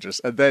too dangerous,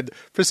 and then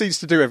proceeds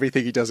to do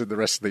everything he does in the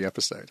rest of the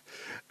episode.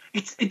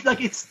 It's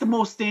the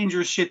most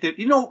dangerous shit that,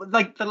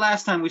 like the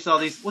last time we saw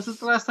these, was it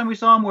the last time we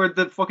saw him where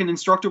the fucking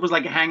instructor was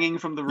like hanging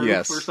from the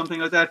roof or something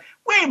like that?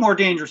 Way more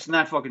dangerous than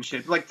that fucking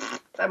shit. Like,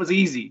 that was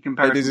easy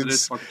compared to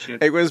this fucking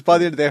shit. It was by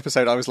the end of the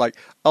episode, I was like,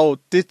 oh,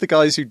 did the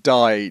guys who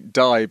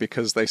die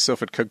because they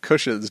suffered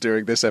concussions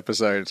during this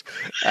episode,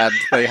 and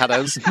they had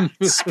a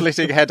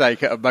splitting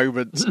headache at a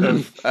moment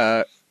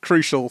of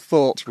crucial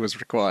thought was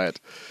required?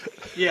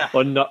 Yeah.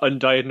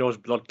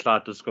 Undiagnosed blood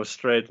clot just goes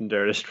straight in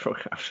there, just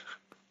broke out.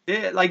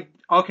 Yeah,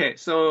 okay,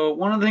 so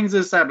one of the things it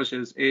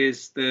establishes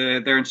is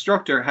their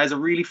instructor has a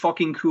really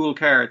fucking cool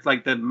car. It's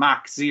like the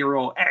Mach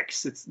Zero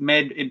X. It's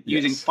made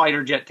using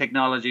fighter jet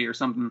technology or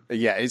something.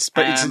 Yeah, it's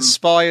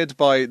inspired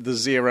by the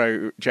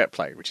Zero jet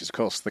plane, which is, of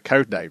course, the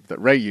code name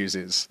that Ray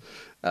uses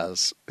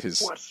as his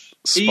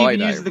spy name.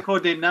 He uses the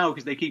code name now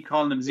because they keep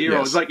calling him Zero.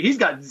 Yes. It's like, he's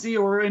got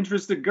zero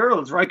interested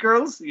girls, right,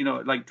 girls?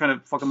 Like trying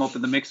to fuck him up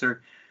in the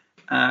mixer.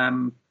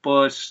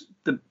 But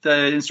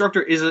the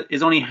instructor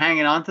is only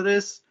hanging on to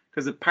this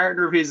because a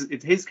partner of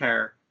it's his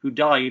car who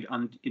died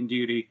in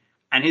duty,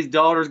 and his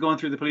daughter's going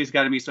through the police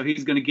academy, so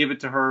he's going to give it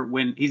to her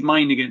when he's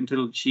minding it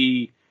until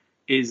she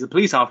is a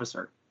police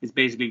officer. Is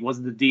basically was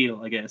the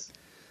deal, I guess.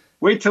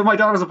 Wait till my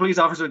daughter's a police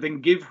officer,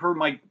 then give her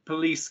my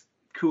police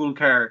cool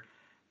car.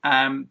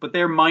 But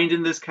they're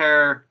minding this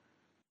car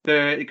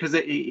because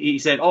he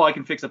said, "Oh, I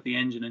can fix up the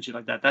engine and shit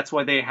like that." That's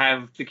why they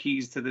have the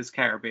keys to this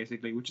car,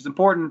 basically, which is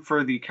important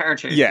for the car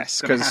chase.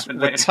 Yes, because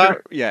it's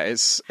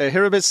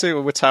Hiromitsu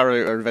and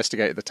Wataru are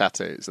investigating the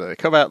tattoos. They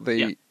come out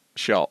the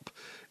shop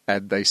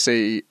and they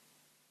see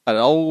an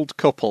old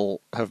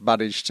couple have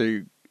managed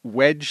to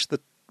wedge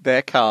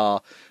their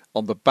car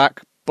on the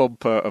back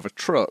bumper of a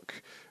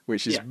truck,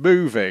 which is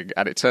moving,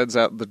 and it turns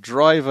out the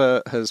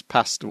driver has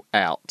passed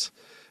out.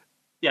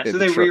 Yeah, so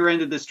they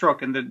rear-ended this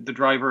truck, and the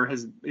driver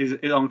is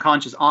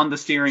unconscious on the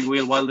steering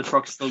wheel while the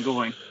truck's still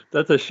going.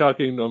 That's a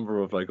shocking number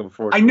of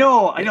unfortunate. I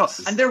know,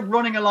 and they're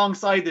running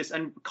alongside this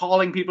and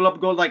calling people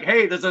up, going like,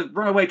 "Hey, there's a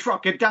runaway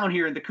truck! Get down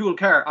here in the cool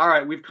car! All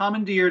right, we've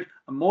commandeered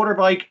a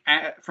motorbike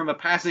from a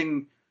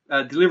passing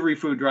delivery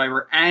food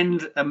driver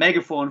and a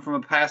megaphone from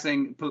a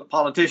passing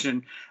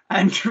politician,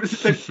 and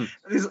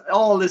there's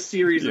all this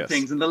series of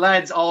things, and the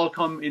lads all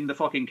come in the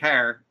fucking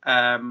car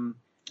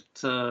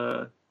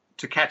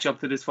to catch up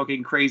to this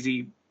fucking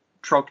crazy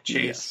truck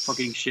chase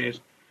fucking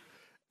shit.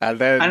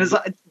 And it's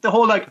like, the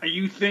whole like, are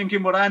you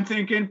thinking what I'm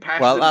thinking?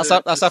 Well,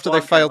 that's after they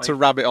failed to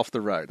ram it off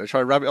the road. They try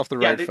to ram it off the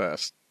road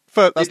first.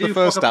 That's the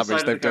first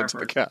damage they've done to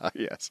the car,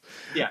 yes.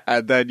 Yeah.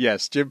 And then,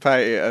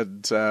 Junpei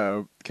and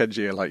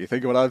Kenji are like, you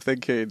thinking what I'm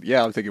thinking?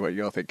 Yeah, I'm thinking what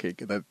you're thinking.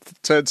 And then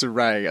turn to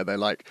Ray and they're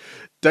like,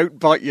 don't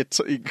bite your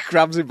he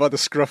grabs him by the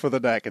scruff of the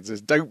neck and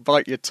says, don't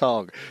bite your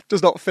tongue.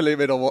 Does not fill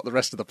him in on what the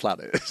rest of the plan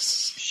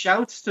is.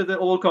 Shouts to the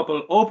old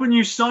couple, open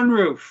your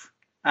sunroof.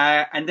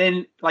 And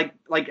then,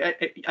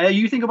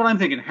 you think of what I'm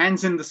thinking.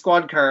 Hands in the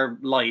squad car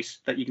light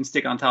that you can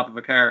stick on top of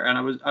a car. And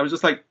I was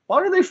just like,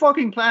 what are they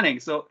fucking planning?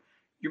 So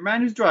your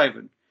man who's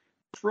driving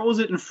throws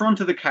it in front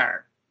of the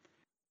car.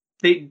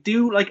 They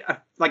do like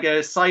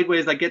a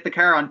sideways, like get the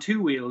car on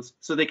two wheels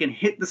so they can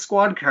hit the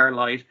squad car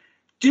light,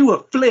 do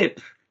a flip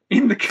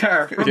in the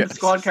car from the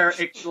squad car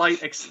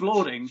light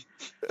exploding.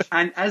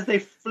 And as they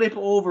flip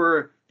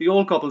over the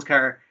old couple's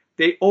car,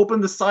 they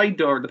open the side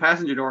door, the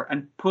passenger door,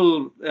 and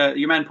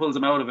your man pulls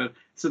them out of it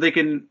so they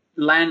can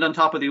land on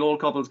top of the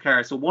old couple's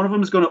car. So one of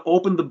them is going to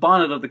open the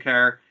bonnet of the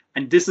car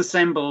and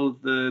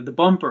disassemble the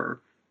bumper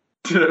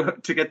to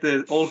get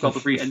the old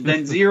couple free, and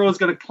then Zero is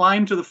going to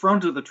climb to the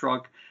front of the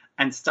truck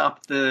and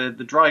stop the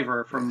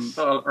driver from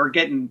or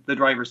getting the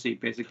driver's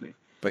seat, basically.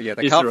 But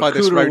they can't find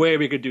this road. Way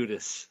we could do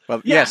this.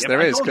 Well, yes,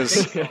 there is,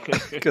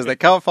 because they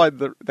can't find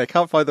the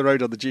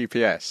road on the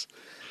GPS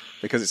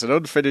because it's an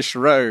unfinished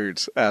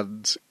road,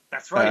 and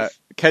that's right.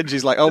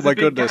 Kenji's like, oh my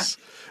goodness,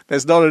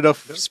 there's not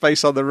enough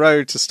space on the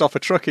road to stop a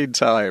truck in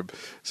time.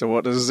 So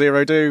what does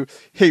Zero do?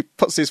 He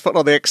puts his foot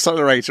on the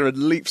accelerator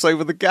and leaps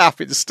over the gap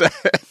instead.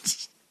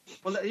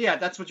 Well, yeah,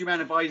 that's what your man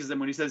advises him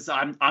when he says,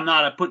 "I'm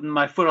not a putting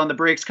my foot on the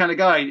brakes kind of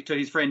guy." To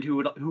his friend who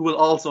will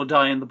also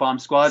die in the bomb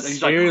squad. And he's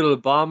serial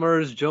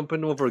bombers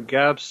jumping over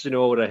gaps,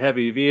 with a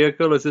heavy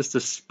vehicle. Is this the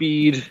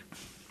speed?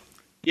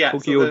 Yeah,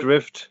 Tokyo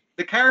Drift.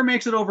 The car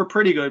makes it over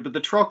pretty good, but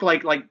the truck,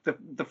 like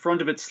the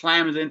front of it,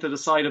 slams into the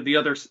side of the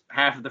other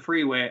half of the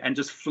freeway and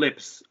just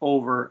flips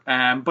over.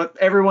 But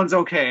everyone's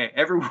okay.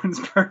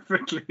 Everyone's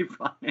perfectly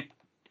fine.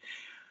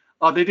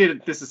 Oh, they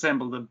did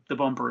disassemble the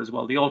bumper as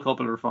well. The old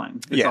couple are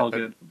fine. It's all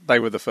good. They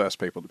were the first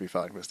people to be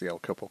fine, was the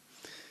old couple.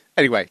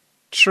 Anyway,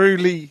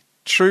 truly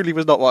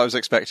was not what I was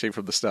expecting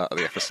from the start of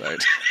the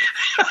episode.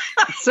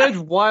 It said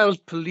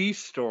wild police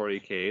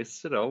story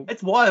case,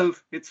 It's wild.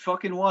 It's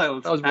fucking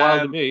wild. That was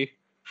wild to me.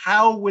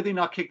 How would they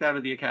not kick that out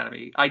of the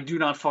academy? I do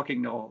not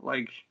fucking know.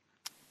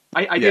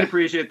 I did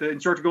appreciate the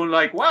instructor going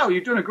like, wow,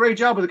 you're doing a great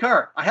job with the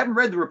car. I haven't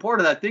read the report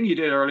of that thing you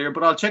did earlier,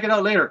 but I'll check it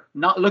out later.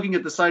 Not looking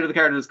at the side of the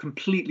car that is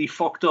completely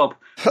fucked up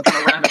and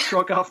ran a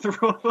truck off the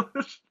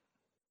road.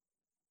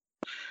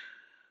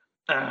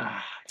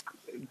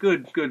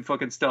 Good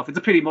fucking stuff. It's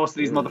a pity most of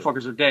these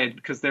motherfuckers are dead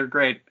because they're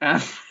great.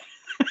 But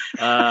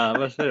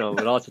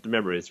also the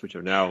memories, which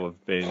have now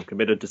been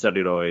committed to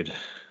celluloid.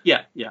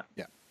 Yeah.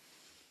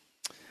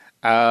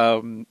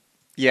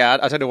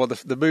 I don't know what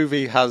the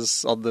movie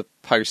has on the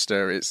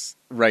poster. It's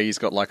Ray's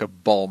got like a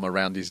bomb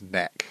around his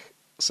neck.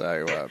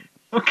 So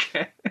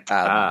okay.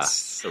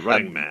 The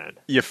Running Man.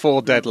 Your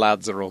 4 dead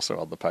lads are also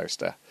on the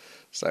poster.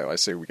 So I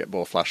assume we get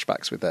more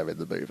flashbacks with them in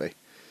the movie.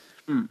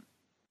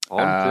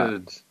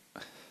 Haunted.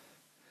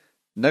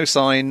 No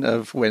sign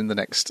of when the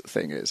next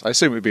thing is. I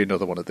assume it would be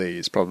another one of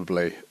these,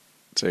 probably,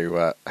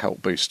 to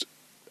help boost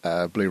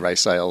Blu-ray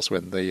sales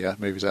when the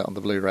movie's out on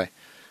the Blu-ray.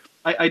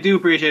 I do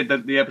appreciate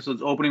that the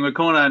episode's opening with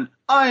Conan.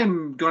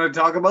 I'm going to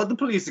talk about the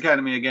police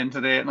academy again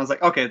today. And I was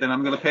like, okay, then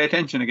I'm going to pay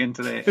attention again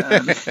today.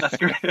 That's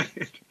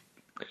great.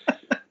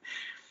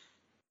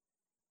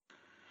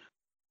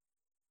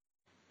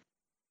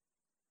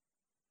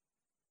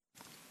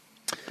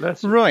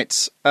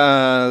 Right.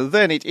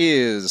 Then it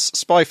is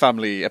Spy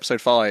Family,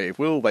 episode 5.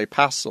 Will they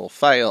pass or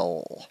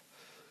fail?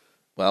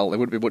 Well, there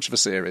wouldn't be much of a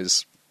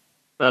series.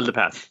 Well, they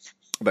passed.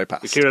 They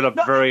passed. They cleared it up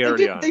very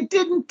early on. They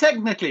didn't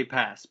technically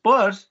pass,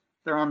 but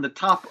they're on the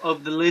top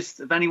of the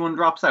list if anyone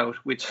drops out,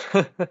 which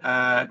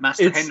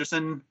Master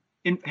Henderson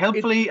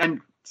helpfully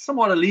and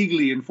somewhat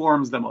illegally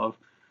informs them of.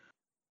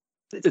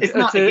 It's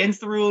not against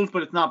the rules,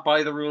 but it's not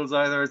by the rules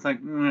either. It's like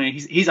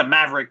he's a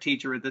maverick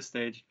teacher at this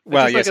stage.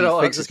 Well, yes, he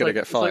thinks he's going to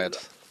get fired.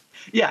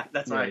 Yeah,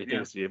 that's right.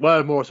 Yeah.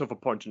 Well, more so for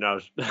punching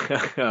out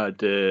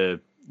the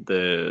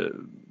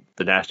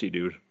nasty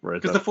dude.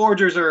 Because the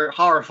forgers are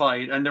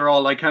horrified and they're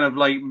all like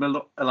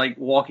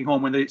walking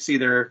home when they see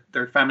their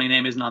family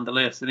name isn't on the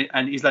list,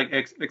 and he's like,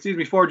 "Excuse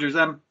me, forgers,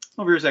 over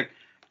here a sec.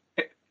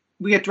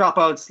 we get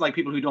dropouts, like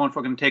people who don't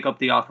fucking take up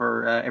the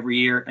offer every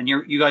year, and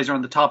you guys are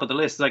on the top of the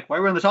list. It's like, why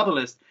are we on the top of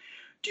the list?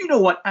 Do you know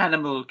what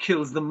animal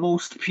kills the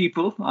most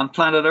people on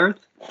planet Earth?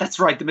 That's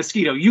right, the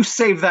mosquito. You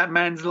saved that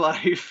man's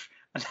life,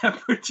 and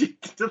that put you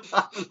to the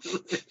top of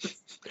the list.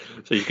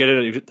 So you get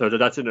it.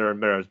 That's in their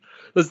mirrors.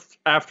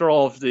 After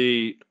all of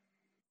the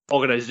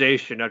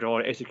organization, after all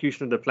the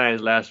execution of the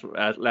plans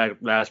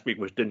last week,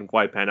 which didn't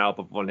quite pan out,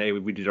 but hey,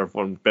 we did our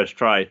best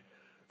try.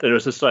 Then it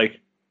was just like,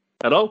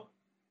 hello,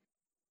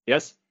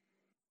 yes,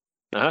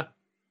 okay,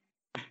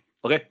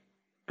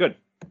 good.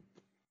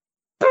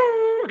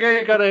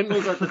 Okay, got in.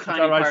 Got the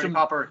tiny party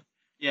popper.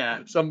 Yeah.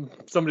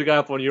 Somebody got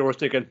up on yours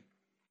thinking,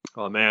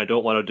 oh man, I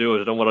don't want to do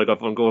it. I don't want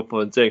to go up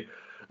and say,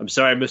 I'm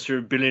sorry,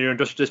 Mr. Billionaire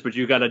Industrialist, but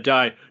you gotta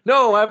die.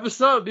 No, I have a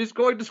son. He's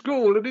going to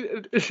school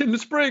in the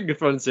spring.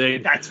 If I'm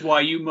saying that's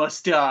why you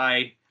must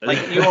die.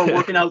 Like you're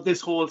working out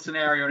this whole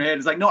scenario in your head.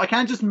 It's like, no, I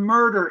can't just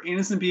murder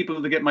innocent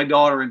people to get my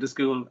daughter into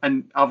school.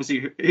 And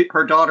obviously,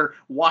 her daughter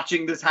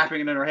watching this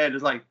happening in her head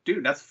is like,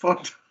 dude, that's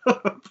fucked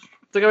up.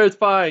 It's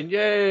fine.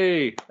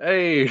 Yay!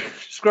 Hey,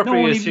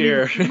 Scruffy is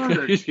here.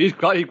 He's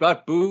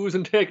got booze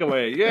and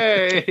takeaway.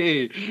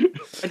 Yay!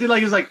 I did like.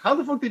 He was like, how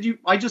the fuck did you?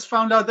 I just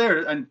found out there,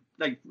 and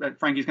like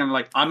Frankie's kind of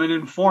like, I'm an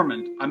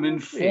informant. I'm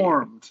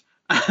informed.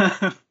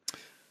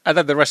 And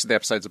then the rest of the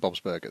episode's a Bob's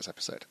Burgers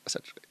episode,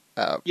 essentially.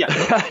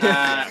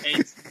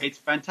 It's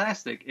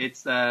fantastic.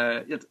 It's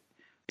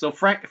so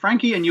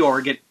Frankie and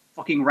Yor get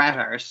fucking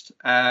rat-arsed,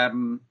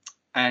 and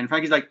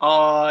Frankie's like,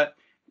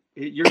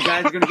 your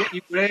dad's gonna get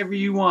you whatever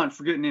you want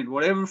for getting in,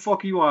 whatever the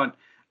fuck you want.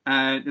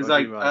 And it's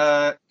like,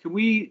 can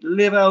we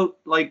live out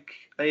like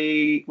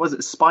was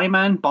it Spy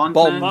Man?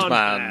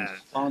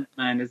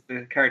 Bondman is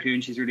the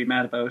cartoon she's really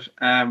mad about.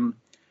 And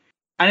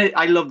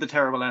I love the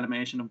terrible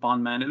animation of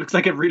Bondman. It looks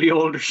like a really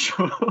older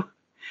show.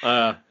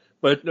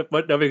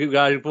 But now we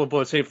got one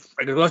point saying,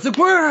 that's a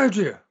great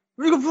idea.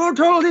 We can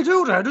totally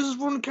do that. This is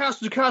one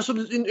the castle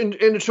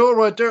in the show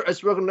right there.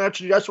 It's working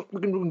naturally. That's what we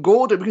can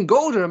go there. We can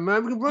go there,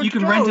 man. You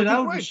can rent it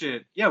out and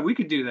shit. Yeah, we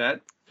could do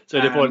that.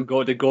 So they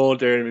go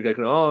there and we're like,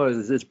 oh,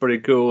 it's pretty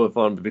cool and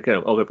fun, but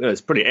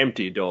it's pretty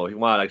empty though. You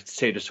want to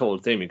say this whole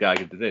thing, you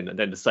gotta get it in, and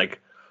then it's like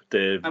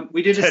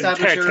we did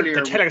establish earlier.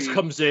 The telex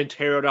comes in,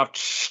 tear it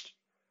off.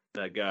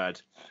 My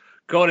God.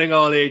 Calling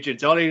all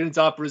agents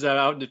operas are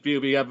out in the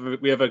field. We have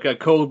a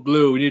code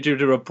blue. We need you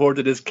to report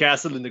to this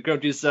castle in the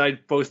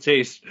countryside post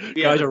haste.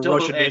 Guys are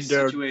rushing in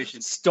there,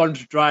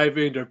 stunt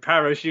driving, they're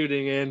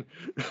parachuting in.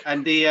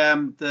 And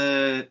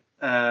the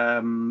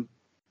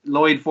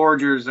Lloyd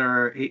Forgers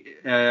are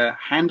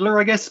handler,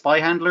 I guess,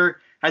 spy handler,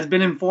 has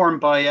been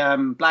informed by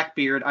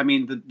Blackbeard, I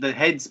mean the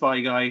head spy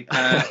guy,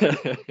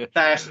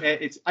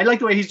 that I like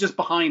the way he's just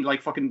behind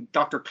like fucking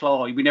Dr.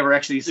 Claw. We never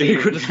actually see him.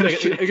 You could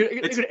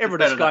ever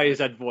disguise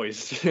that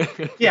voice.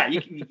 Yeah,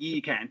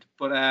 you can't.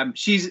 But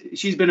she's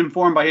been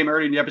informed by him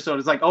early in the episode.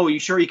 It's like, oh, you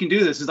sure you can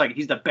do this? It's like,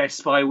 he's the best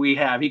spy we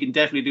have. He can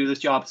definitely do this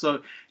job.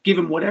 So give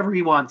him whatever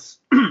he wants.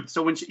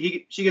 So when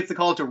she gets the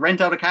call to rent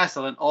out a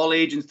castle and all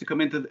agents to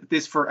come into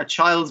this for a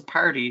child's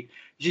party,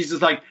 she's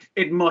just like,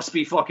 it must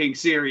be fucking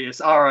serious.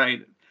 All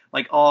right.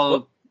 Like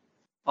all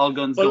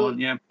guns going,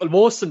 yeah. Well,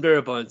 most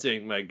embarrassing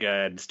thing, my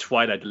God, it's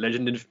Twilight, the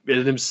legend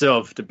in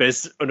himself, the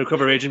best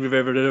undercover agent we've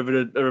ever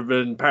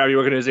been part of the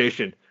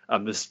organization.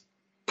 I'm just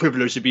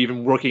privileged to be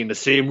even working in the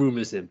same room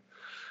as him.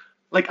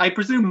 Like, I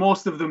presume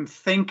most of them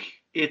think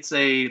it's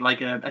a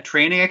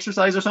training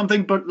exercise or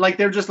something, but like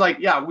they're just like,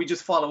 yeah, we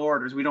just follow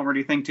orders. We don't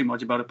really think too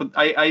much about it. But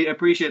I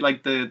appreciate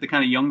like the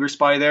kind of younger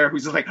spy there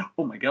who's just like,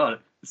 oh my God,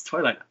 it's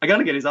Twilight. I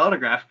gotta get his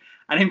autograph.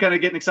 And him kind of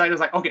getting excited. I was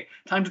like, okay,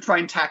 time to try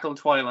and tackle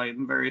Twilight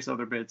and various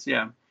other bits.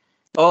 Yeah.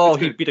 Oh,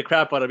 he beat the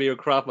crap out of me with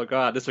crap. My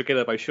God, this will get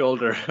at my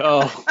shoulder.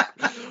 Oh,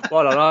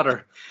 what an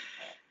honor.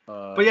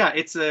 But yeah,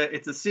 it's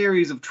a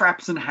series of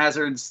traps and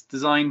hazards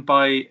designed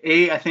by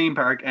A, theme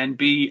park, and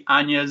B,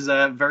 Anya's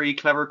very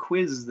clever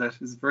quiz that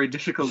is very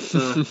difficult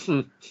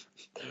to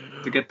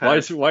get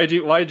past. Why do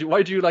you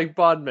like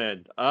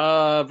Bondman?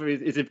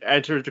 Is it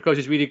answered because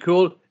he's really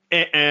cool?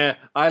 I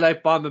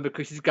like Bondman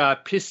because he's got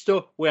a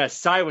pistol with a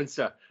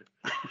silencer.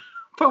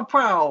 Pow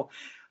pow.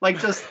 Like,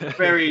 just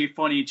very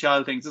funny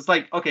child things. It's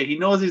like, okay, he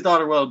knows his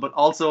daughter well, but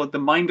also the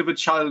mind of a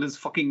child is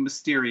fucking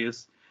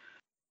mysterious.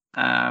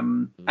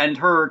 And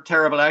her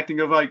terrible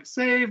acting of like,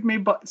 save me,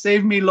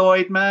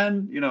 Lloyd,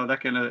 man. You know,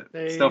 that kind of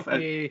stuff.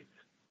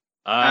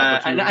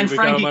 And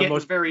Frankie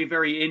gets very,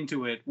 very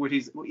into it.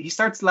 He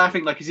starts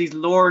laughing like he's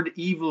Lord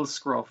Evil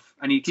Scruff,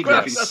 and he keeps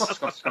laughing.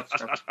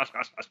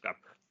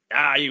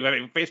 Ah, you have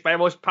been faced by a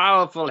most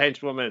powerful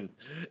henchwoman.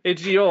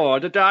 It's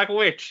the Dark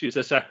Witch. He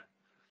says,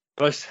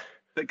 but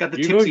got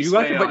the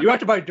you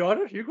after my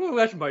daughter? You go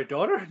after my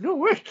daughter? No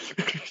way.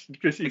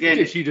 Because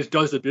she just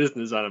does the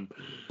business on him.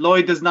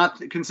 Lloyd does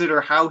not consider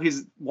how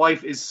his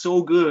wife is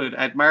so good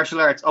at martial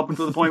arts up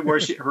until the point where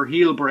her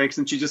heel breaks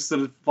and she just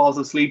sort of falls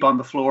asleep on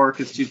the floor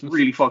because she's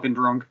really fucking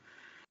drunk.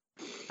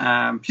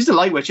 She's a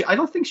lightweight. I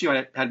don't think she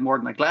had more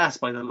than a glass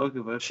by the look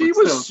of it. She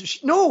was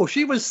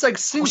like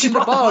sinking the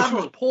bottle. She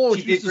was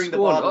pouring. She did bring the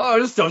bottle. Oh,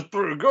 this sounds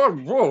pretty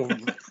good, bro.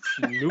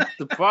 She nuked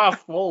the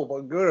bath. Oh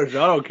my goodness!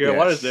 I don't care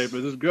what his name is.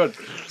 It's good.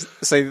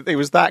 So it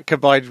was that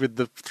combined with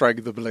the throwing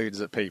the balloons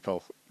at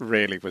people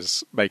really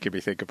was making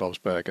me think of Bob's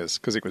Burgers,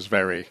 because it was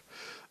very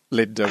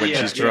Linda when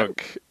she's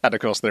drunk, and of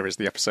course there is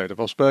the episode of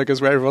Bob's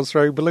Burgers where everyone's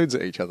throwing balloons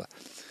at each other.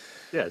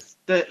 Yes,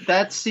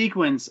 that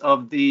sequence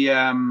of the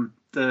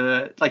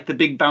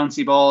big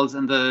bouncy balls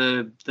and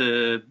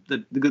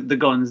the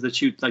guns that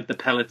shoot like the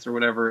pellets or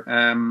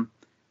whatever,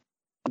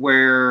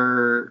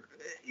 where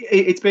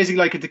it's basically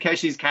like a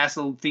Takeshi's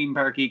Castle theme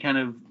parky kind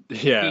of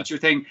feature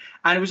thing,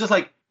 and it was just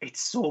like, it's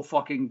so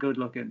fucking good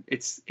looking.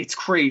 It's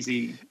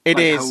crazy. It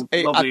like, is.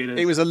 How lovely it is.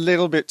 It was a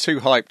little bit too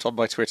hyped on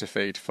my Twitter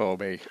feed for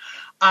me.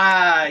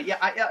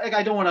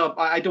 I don't want to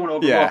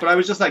overdo it, but I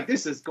was just like,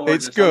 this is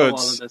gorgeous. It's good. All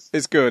of this.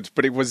 It's good,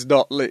 but it was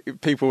not.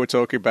 People were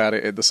talking about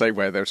it in the same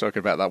way they were talking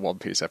about that One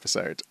Piece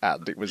episode,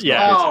 and it was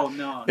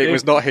not. It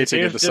was not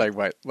hitting in the same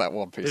way that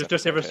One Piece. They've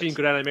just never seen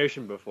good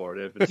animation before.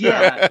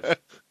 Yeah.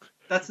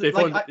 That's they do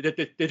fucking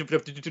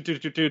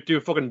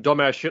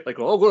dumbass shit like,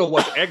 oh, I'm going to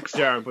watch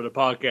X-Arm for the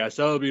podcast.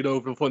 That'll be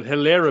fun,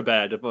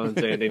 hilaribad. If I'm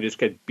saying they just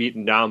get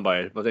beaten down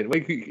by it. But then,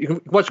 you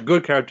can watch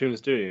good cartoons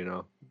too, you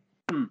know.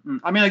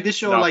 I mean, like this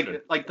show,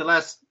 like the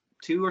last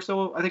 2 or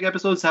so, I think,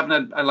 episodes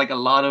haven't had like a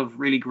lot of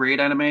really great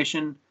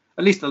animation.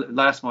 At least the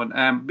last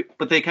one.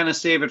 But they kind of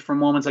save it for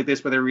moments like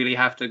this where they really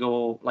have to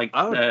go like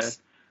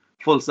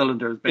full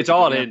cylinders. It's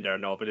all in there,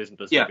 no, but it isn't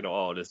just like,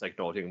 this like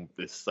nothing,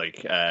 this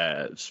like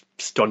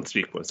stunt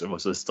sequence. It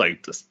was just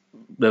like just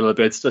little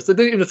bits, just a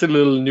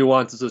little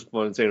nuances. Just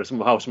one saying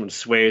how someone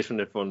sways when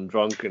they're fun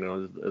drunk. You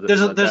know,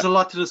 there's a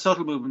lot to the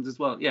subtle movements as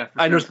well. Yeah,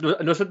 and there's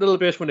a little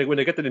bit when they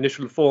get the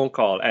initial phone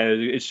call,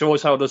 and it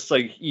shows how just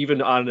like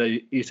even on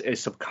a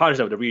subconscious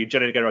level, they're really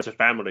getting together as a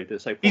family.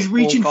 There's like he's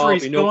reaching for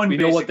his gun. We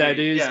know what that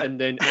is, and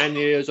then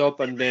Anya is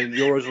up, and then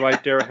Yora's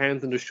right there,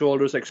 hands on the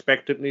shoulders,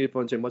 expectantly.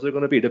 Saying, what's it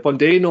going to be?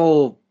 They know.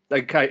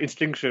 Like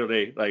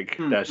instinctually,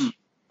 that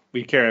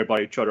we care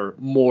about each other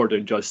more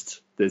than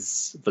just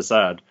this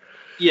facade.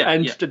 Yeah,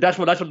 and that's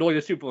what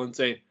lawyers people and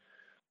say,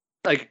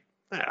 like,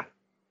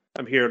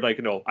 I'm here, like,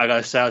 you know, I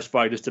gotta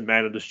satisfy this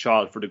demand of this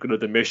child for the good of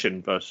the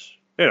mission, but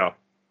you know,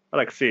 I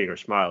like seeing her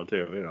smile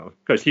too, you know,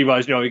 because he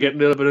was, you know, getting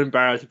a little bit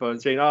embarrassed about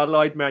and saying, "Oh,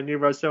 Lloyd, man, you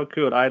were so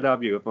cool. I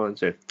love you." And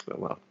say,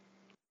 well.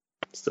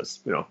 It's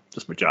just, you know,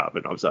 just my job,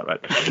 and I was all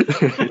right.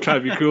 Trying to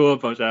be cool,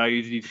 but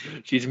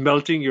she's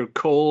melting your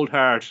cold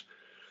heart.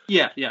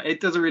 Yeah, it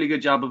does a really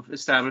good job of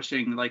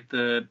establishing like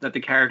that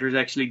the characters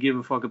actually give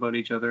a fuck about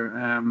each other,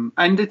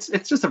 and it's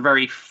just a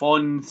very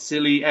fun,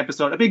 silly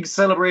episode. A big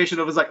celebration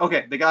of it's like,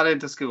 okay, they got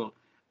into school,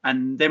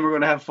 and then we're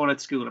going to have fun at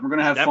school, and we're going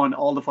to have fun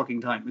all the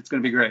fucking time. It's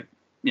going to be great.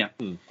 Yeah.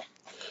 The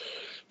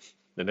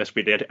next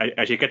bit,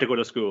 as you get to go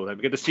to school, and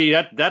we get to see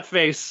that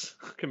face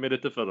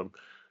committed to film.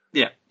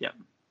 Yeah.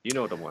 You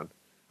know the one.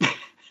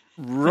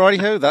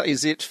 Righty-ho, that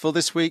is it for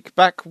this week.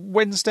 Back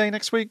Wednesday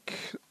next week.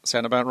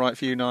 Sound about right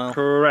for you, Niall?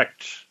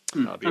 Correct.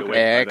 I'll be away.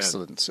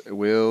 Excellent.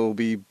 We'll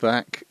be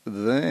back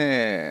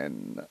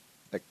then.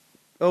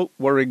 Oh,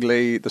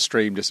 worryingly, the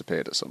stream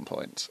disappeared at some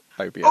point.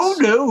 OBS. Oh,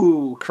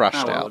 no!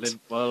 Crashed out.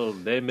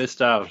 They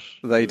missed out.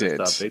 They did.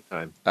 Missed out big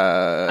time.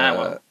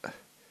 I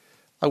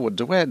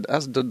wonder when.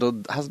 Hasn't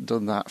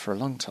done that for a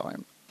long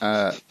time.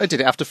 They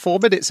did it after 4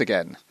 minutes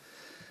again.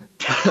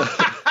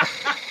 The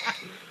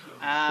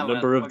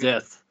number of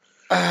deaths.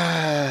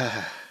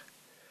 I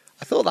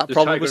thought that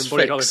problem was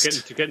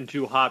fixed. Getting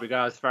too hot. We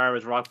got as far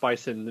as Rock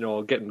Bison, you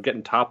know,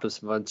 getting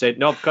topless and said,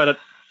 "Nope, cut it."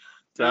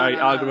 Sorry,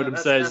 algorithm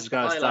says it's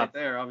got to stop.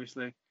 There,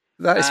 obviously.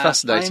 That is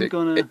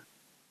fascinating.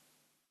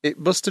 It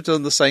must have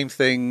done the same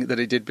thing that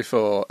it did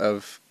before.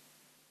 Of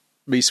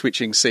me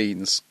switching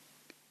scenes,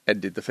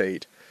 ended the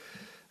feed.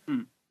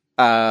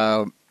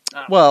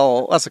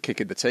 Well, that's a kick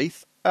in the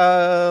teeth.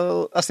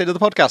 That's the end of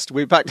the podcast.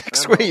 We'll be back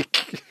next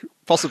week,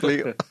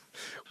 possibly.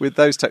 With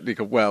those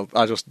technical, well,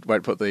 I just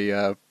won't put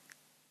the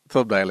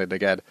thumbnail in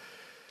again.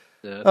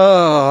 Yeah.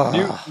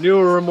 Oh.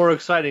 Newer and more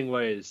exciting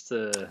ways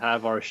to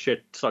have our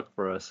shit sucked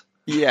for us.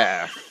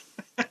 Yeah.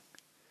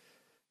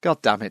 God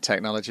damn it,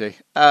 technology.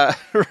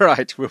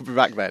 Right, we'll be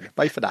back then.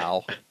 Bye for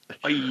now.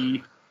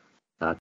 Bye.